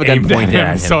 He did have a gun pointed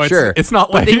at him. So it's not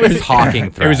like he was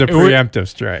talking threat. It was a preemptive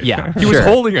strike. Yeah, he was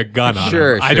holding a gun on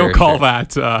him. I don't call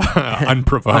that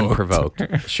unprovoked.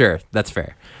 Unprovoked. Sure, that's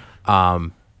fair.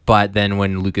 But then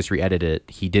when Lucas re-edited it,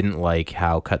 he didn't like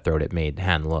how cutthroat it made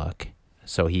Han look.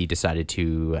 So he decided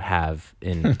to have,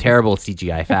 in terrible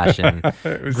CGI fashion,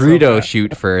 Greedo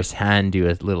shoot first, Han do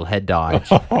a little head dodge,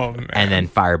 and then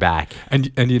fire back.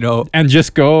 And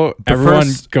just go on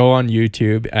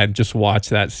YouTube and just watch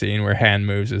that scene where Han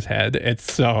moves his head.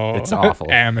 It's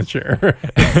awful, amateur.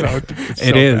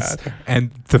 It is. Bad.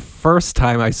 And the first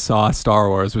time I saw Star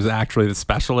Wars was actually the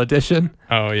special edition.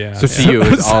 Oh yeah. So to you,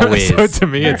 it's always. So to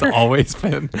me, it's always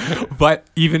been. But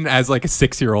even as like a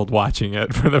 6-year-old watching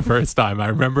it for the first time, I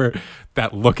remember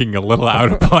that looking a little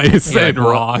out of place and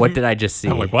wrong. What did I just see?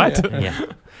 I'm like, what?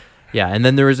 Yeah. And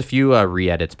then there was a few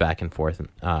re-edits back and forth.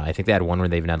 I think they had one where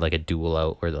they even had like a duel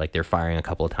out where they're firing a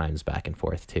couple of times back and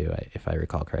forth too, if I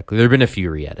recall correctly. There have been a few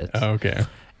re-edits. Oh, okay.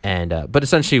 And but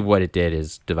essentially what it did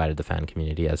is divided the fan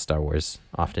community, as Star Wars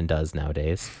often does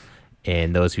nowadays.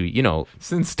 And those who,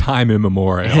 since time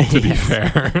immemorial, to be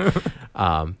fair.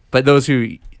 But those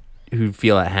who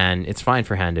feel at Han, it's fine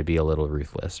for Han to be a little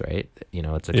ruthless, right?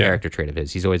 It's a character trait of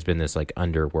his. He's always been this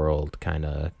underworld kind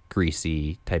of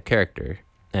greasy type character.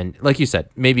 And like you said,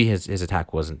 maybe his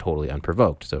attack wasn't totally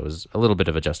unprovoked, so it was a little bit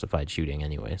of a justified shooting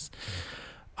anyways.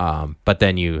 But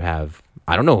then you have,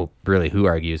 I don't know really who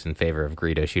argues in favor of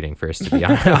Greedo shooting first, to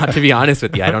be honest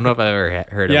with you. I don't know if I've ever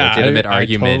heard a legitimate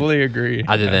argument. I totally agree.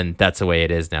 Other than that's the way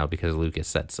it is now because Lucas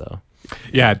said so.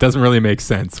 Yeah, it doesn't really make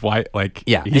sense. Why?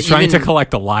 He's trying to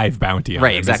collect a live bounty on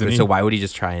him, exactly. Isn't he? So why would he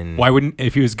just try and? Why wouldn't,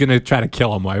 if he was gonna try to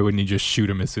kill him, why wouldn't he just shoot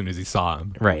him as soon as he saw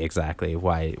him? Right, exactly.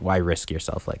 Why risk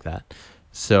yourself like that?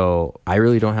 So I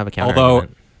really don't have a counter. Although,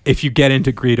 argument. if you get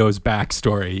into Greedo's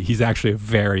backstory, he's actually a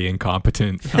very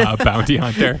incompetent bounty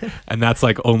hunter, and that's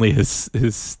like only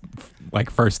his like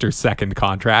first or second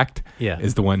contract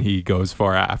is the one he goes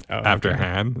for after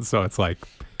Han. So it's like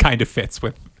kind of fits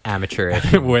with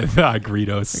amateurish with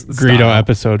Greedo's Greedo style.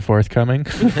 episode forthcoming.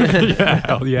 Yeah,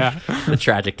 hell yeah. The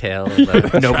tragic tale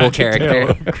of a noble character.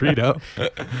 Of Greedo.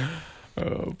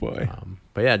 Oh boy.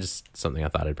 But yeah, just something I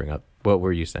thought I'd bring up. What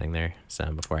were you saying there,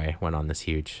 Sam, before I went on this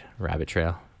huge rabbit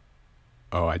trail?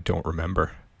 Oh, I don't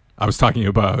remember. I was talking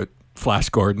about Flash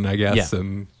Gordon, I guess,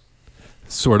 and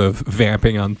sort of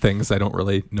vamping on things I don't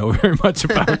really know very much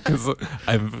about because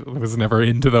I was never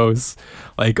into those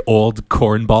like old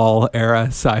cornball era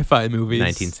sci-fi movies.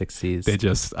 1960s. They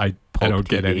just I Pulp don't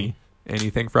get TV.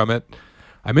 anything from it.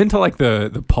 I'm into like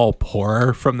the pulp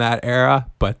horror from that era,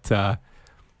 but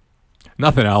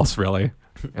nothing else really.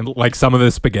 And like some of the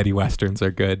spaghetti westerns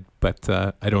are good, but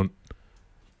I don't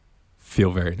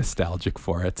feel very nostalgic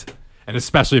for it. And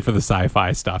especially for the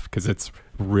sci-fi stuff because it's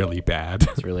really bad.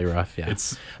 It's really rough, yeah.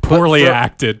 It's poorly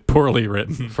acted, poorly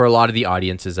written. For a lot of the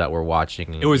audiences that were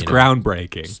watching, It was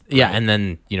groundbreaking. Yeah, and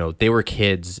then, they were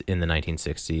kids in the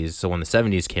 1960s. So when the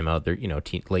 70s came out, they're,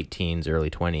 late teens, early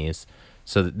 20s.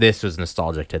 So this was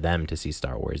nostalgic to them to see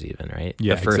Star Wars even, right?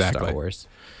 Yeah, the first exactly. Star Wars.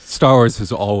 Star Wars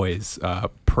has always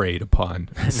preyed upon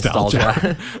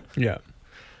nostalgia. Yeah.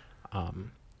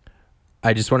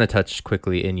 I just want to touch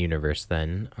quickly in universe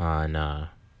then on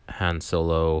Han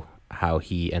Solo, how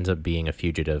he ends up being a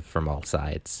fugitive from all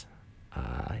sides.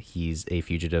 He's a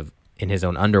fugitive in his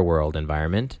own underworld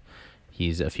environment.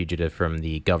 He's a fugitive from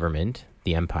the government,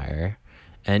 the Empire,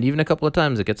 and even a couple of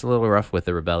times it gets a little rough with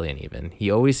the rebellion even. He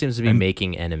always seems to be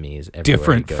making enemies everywhere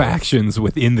Different he goes. factions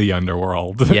within the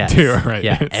underworld. Yes. Too, right?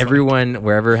 Yeah, It's everyone,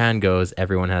 wherever Han goes,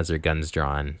 everyone has their guns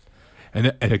drawn.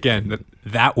 And again,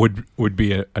 that would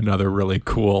be another really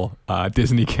cool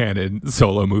Disney canon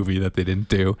solo movie that they didn't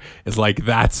do. Is like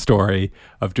that story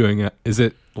of doing is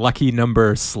it Lucky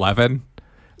Number 11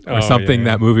 or something?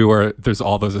 That movie where there's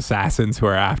all those assassins who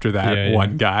are after that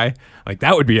one guy. Like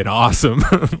that would be an awesome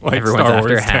like Everyone's Star after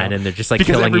Wars Han tale. and they're just like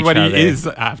because killing each everybody other. is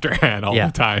after Han all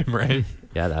the time, right?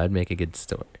 Yeah, that would make a good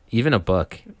story. Even a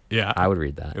book. Yeah, I would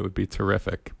read that. It would be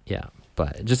terrific. Yeah,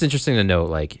 but just interesting to note,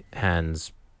 like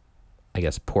Han's, I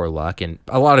guess, poor luck, and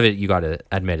a lot of it you got to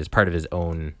admit is part of his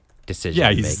own decision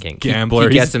making. He's gambler.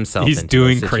 He gets himself. He's into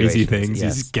doing those crazy situations, things.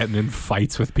 yes. He's getting in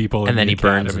fights with people, and then he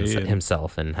burns academy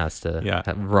himself and has to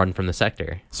run from the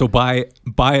sector. So by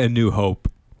A New Hope,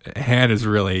 Han is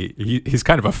really he's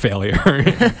kind of a failure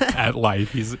at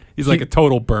life. He's like a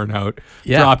total burnout.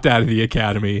 Dropped out of the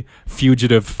academy,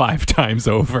 fugitive 5 times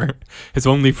over. His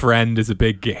only friend is a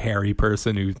big hairy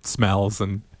person who smells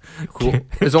and. Cool.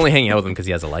 He's only hanging out with him because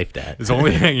he has a life debt. He's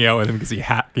only hanging out with him because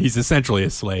he's essentially a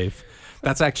slave.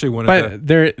 That's actually one of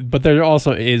the. But there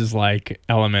also is like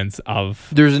elements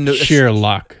of sheer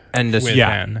luck and with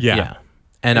Han. Yeah.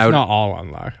 And it's not all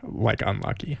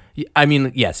unlucky. I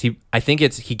mean, yes, I think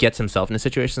he gets himself in a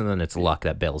situation, and then it's luck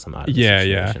that bails him out of the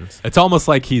situations. It's almost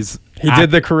like he did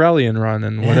the Corellian run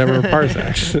in whatever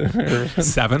parsecs.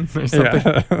 7 or something.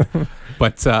 Yeah.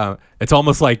 But it's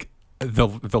almost like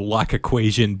the luck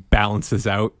equation balances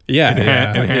out in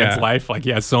Han's life. Like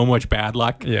he has so much bad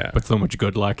luck, but so much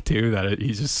good luck too that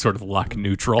he's just sort of luck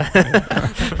neutral.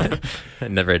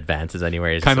 It never advances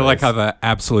anywhere. Kind of like how the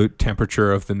absolute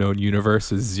temperature of the known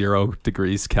universe is 0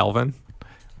 degrees Kelvin.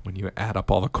 When you add up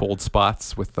all the cold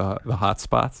spots with the hot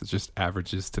spots, it just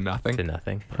averages to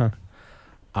nothing.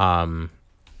 Huh.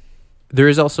 There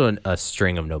is also a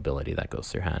string of nobility that goes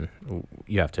through Han.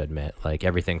 You have to admit, like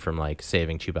everything from like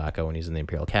saving Chewbacca when he's in the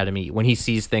Imperial Academy, when he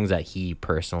sees things that he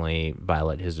personally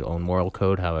violate his own moral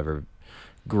code, however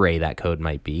gray that code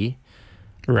might be,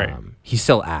 right? He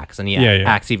still acts, and he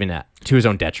acts even to his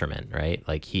own detriment, right?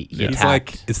 Like he's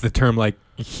like, is the term like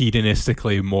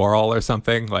hedonistically moral or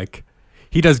something? Like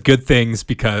he does good things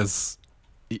because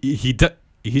he's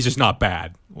just not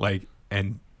bad, like,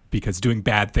 and because doing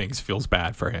bad things feels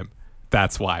bad for him.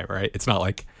 That's why, right? It's not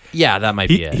like that might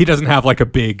be it. He doesn't have like a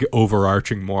big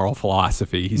overarching moral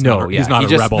philosophy. He's not a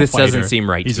rebel this fighter. Doesn't seem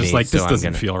right. He's to just me, like this so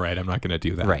doesn't feel right. I'm not going to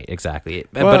do that. Right, exactly.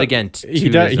 Well, but again, he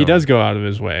does go out of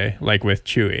his way, like with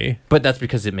Chewie. But that's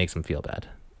because it makes him feel bad.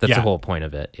 That's the whole point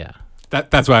of it. Yeah.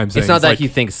 That's why I'm saying it's not that he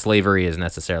thinks slavery is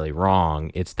necessarily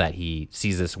wrong. It's that he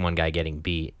sees this one guy getting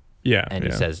beat Yeah, and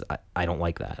he says, I don't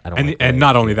like that. I don't. And like the and way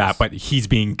not it only that, feels." but he's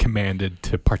being commanded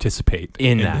to participate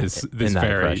In this that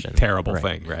very oppression. terrible Right.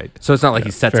 thing, right? So it's not like he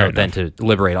sets fair out then to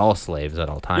liberate all slaves at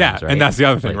all times. Yeah, right? and that's the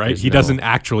other thing, Like, right? there's He no- doesn't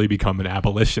actually become an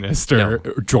abolitionist or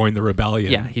join the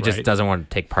rebellion. Yeah, he just right? doesn't want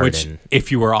to take part Which, in.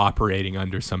 if you were operating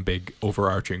under some big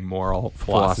overarching moral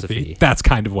philosophy, Philosophy. that's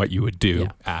kind of what you would do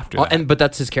Yeah. after Well, that. but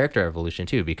that's his character evolution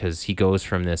too, because he goes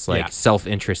from this like Yeah.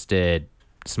 self-interested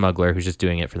smuggler who's just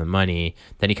doing it for the money,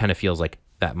 then he kind of feels like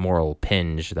that moral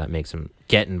pinch that makes him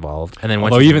get involved, and then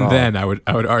once Although he's even involved- then,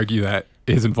 I would argue that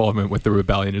his involvement with the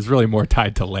rebellion is really more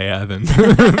tied to Leia than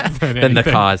than the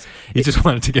anything. cause. He just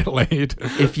wanted to get laid.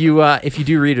 If you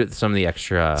do read some of the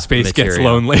extra Space gets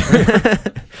material, lonely.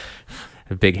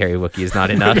 a big hairy Wookiee is not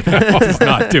enough. Does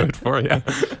not do it for you.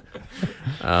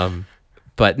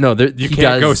 But no, You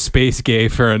can't go space gay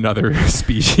for another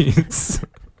species.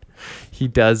 He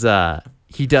does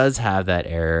have that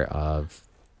air of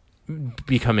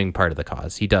becoming part of the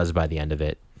cause. He does by the end of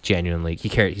it. Genuinely,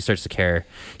 he starts to care.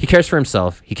 He cares for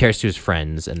himself. He cares to his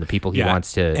friends and the people he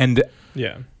wants to. And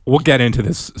Yeah. we'll get into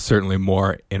this certainly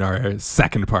more in our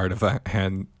second part of the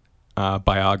Han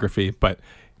biography, but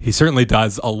he certainly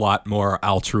does a lot more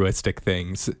altruistic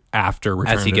things after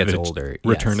As he gets of older,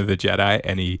 Return yes. of the Jedi,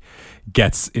 and he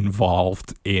gets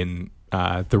involved in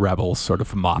the rebels sort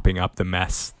of mopping up the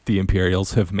mess the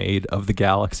Imperials have made of the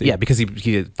galaxy. Yeah, because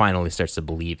he finally starts to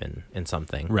believe in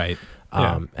something. Right.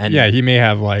 And yeah, he may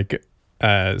have like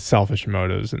selfish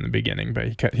motives in the beginning,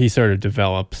 but he sort of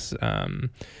develops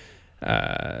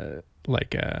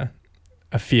like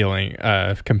a feeling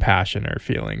of compassion or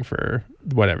feeling for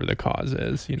whatever the cause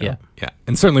is, you know. Yeah. Yeah.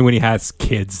 And certainly when he has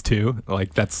kids too,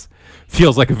 like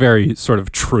feels like a very sort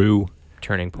of true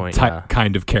turning point.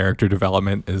 kind of character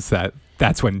development, is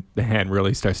that's when the Han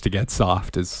really starts to get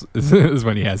soft is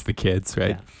when he has the kids,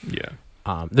 right? Yeah.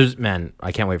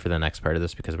 I can't wait for the next part of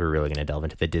this because we're really going to delve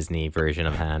into the Disney version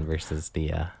of Han versus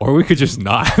the. Or we could just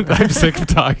not. I'm sick of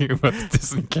talking about the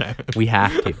Disney canon. We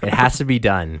have to. It has to be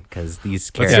done because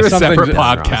these Let's characters. do a some separate things-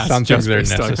 podcast some just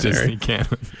things are based on necessary. Disney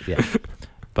canon. Yeah,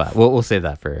 but we'll save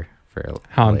that for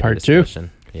Han later part 2?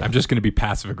 discussion. Yeah. I'm just going to be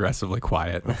passive aggressively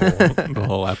quiet the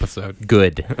whole episode.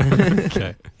 Good.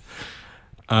 Okay.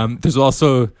 There's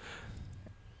also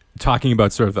talking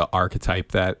about sort of the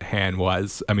archetype that Han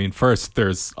was. I mean, first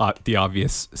there's the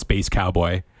obvious space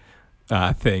cowboy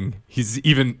thing. He's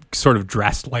even sort of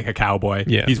dressed like a cowboy.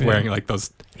 Yeah, He's yeah. wearing like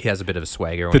those He has a bit of a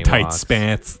swagger when the he tight walks.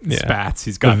 spats. Yeah.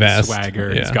 He's got The vest, swagger.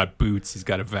 He's yeah. got boots. He's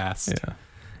got a vest. Yeah.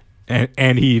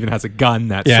 And he even has a gun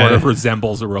that Yeah. sort of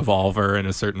resembles a revolver in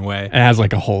a certain way. It has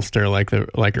like a holster, like a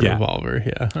Yeah. revolver.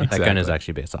 Yeah. That gun Exactly. is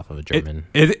actually based off of a German.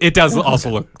 It does also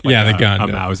look like Yeah, the gun a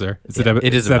does. Mauser.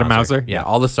 It is that a Mauser? Yeah,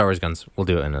 all the Star Wars guns. We'll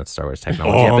do it in a Star Wars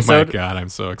technology Oh episode. my god, I'm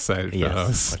so excited for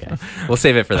those. Okay. We'll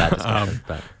save it for that discussion.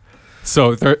 But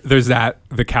So there's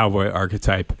the cowboy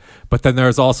archetype, but then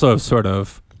there's also sort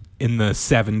of in the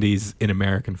 70s in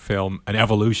American film an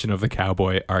evolution of the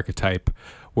cowboy archetype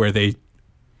where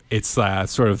it's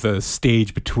sort of the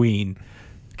stage between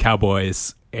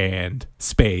cowboys and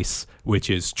space, which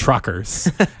is truckers.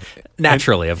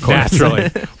 naturally, of course. Naturally.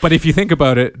 But if you think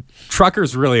about it,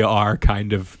 truckers really are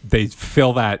they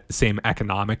fill that same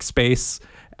economic space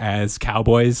as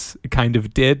cowboys kind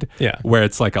of did. Yeah. Where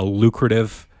it's like a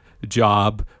lucrative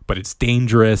job, but it's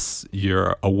dangerous.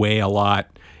 You're away a lot.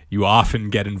 You often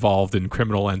get involved in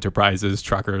criminal enterprises.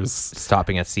 Truckers.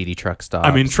 Stopping at seedy truck stops.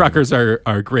 I mean, truckers are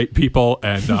great people,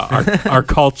 and our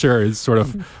culture is sort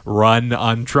of run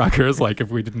on truckers. Like if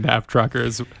we didn't have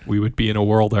truckers, we would be in a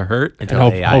world of hurt.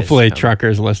 Until AI is Hopefully, coming.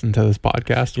 truckers listen to this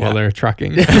podcast while they're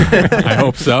trucking. I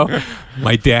hope so.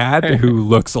 My dad, who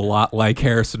looks a lot like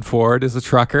Harrison Ford, is a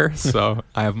trucker, so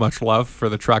I have much love for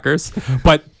the truckers.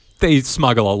 But they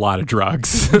smuggle a lot of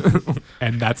drugs,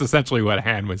 and that's essentially what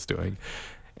Han was doing.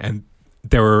 And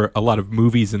there were a lot of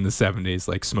movies in the 70s,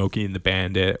 like Smokey and the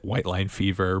Bandit, White Line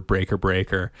Fever, Breaker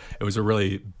Breaker. It was a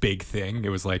really big thing. It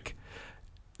was like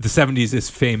the 70s is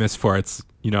famous for its,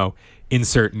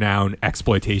 insert noun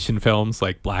exploitation films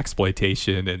like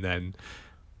blaxploitation, and then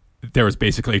there was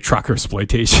basically trucker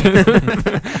exploitation.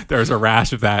 There was a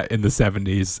rash of that in the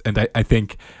 70s, and I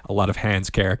think a lot of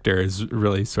Han's character is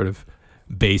really sort of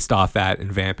based off that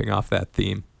and vamping off that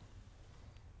theme.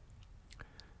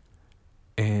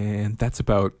 And that's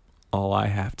about all I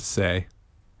have to say.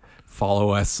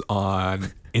 Follow us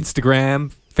on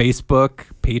Instagram, Facebook,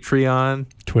 Patreon,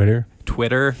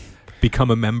 Twitter.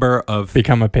 Become a member of...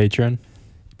 Become a patron.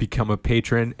 Become a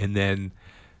patron, and then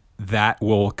that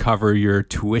will cover your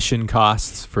tuition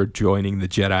costs for joining the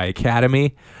Jedi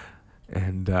Academy.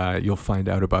 And you'll find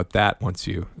out about that once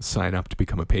you sign up to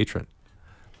become a patron.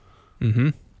 Mm-hmm.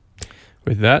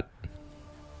 With that,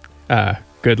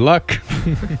 good luck.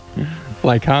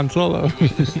 Like Han Solo.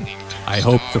 I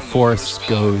hope the Force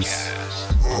goes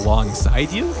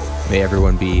alongside you. May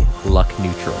everyone be luck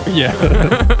neutral. Yeah.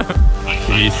 I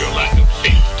find your lack of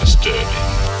faith disturbing.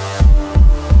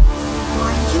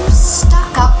 Are you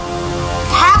stuck up,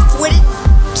 half-witted,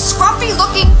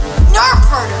 scruffy-looking nerf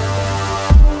herder?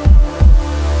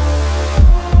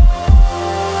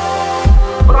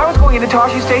 But I was going into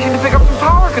Toshi Station to pick up some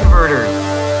power converters.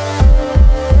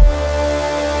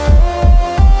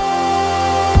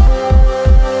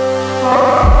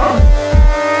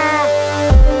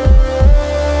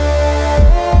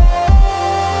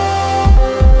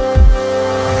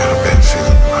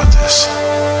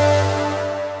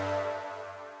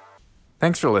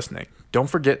 Thanks for listening.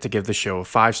 Don't forget to give the show a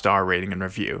 5-star rating and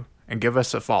review, and give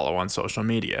us a follow on social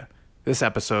media. This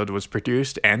episode was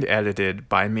produced and edited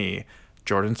by me,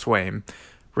 Jordan Swaim,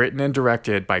 written and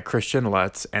directed by Christian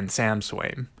Lutz and Sam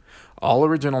Swaim. All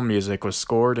original music was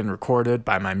scored and recorded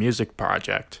by my music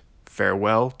project,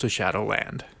 Farewell to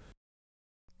Shadowland.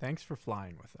 Thanks for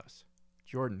flying with us.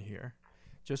 Jordan here.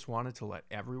 Just wanted to let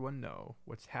everyone know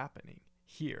what's happening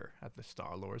here at the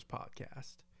Star Lords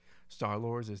podcast. Star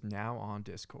Lords is now on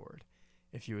Discord.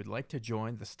 If you would like to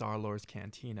join the Star Lords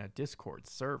Cantina Discord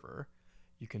server,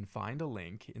 you can find a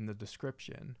link in the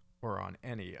description or on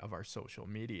any of our social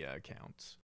media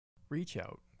accounts. Reach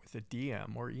out with a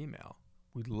DM or email.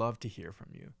 We'd love to hear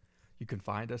from you. You can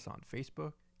find us on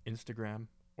Facebook, Instagram,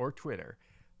 or Twitter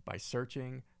by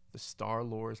searching the Star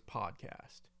Lords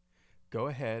podcast. Go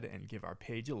ahead and give our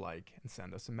page a like and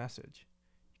send us a message.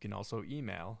 You can also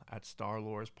email at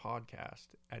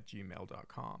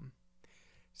starlordspodcast@gmail.com.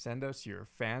 Send us your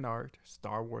fan art,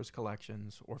 Star Wars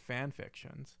collections, or fan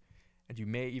fictions, and you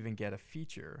may even get a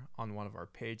feature on one of our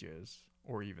pages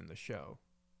or even the show.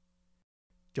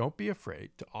 Don't be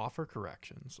afraid to offer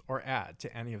corrections or add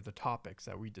to any of the topics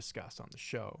that we discuss on the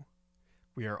show.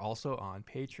 We are also on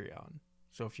Patreon,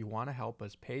 so if you want to help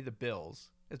us pay the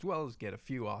bills, as well as get a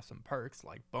few awesome perks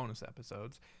like bonus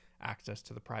episodes, access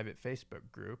to the private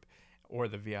Facebook group, or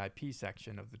the VIP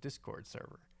section of the Discord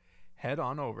server, head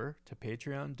on over to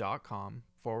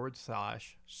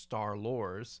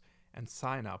patreon.com/starlores and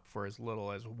sign up for as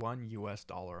little as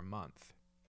 $1 a month.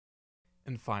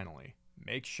 And finally,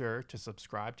 make sure to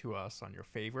subscribe to us on your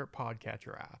favorite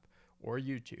podcatcher app or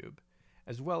YouTube,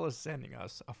 as well as sending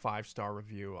us a 5-star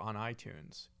review on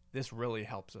iTunes. This really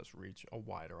helps us reach a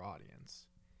wider audience.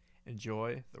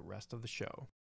 Enjoy the rest of the show.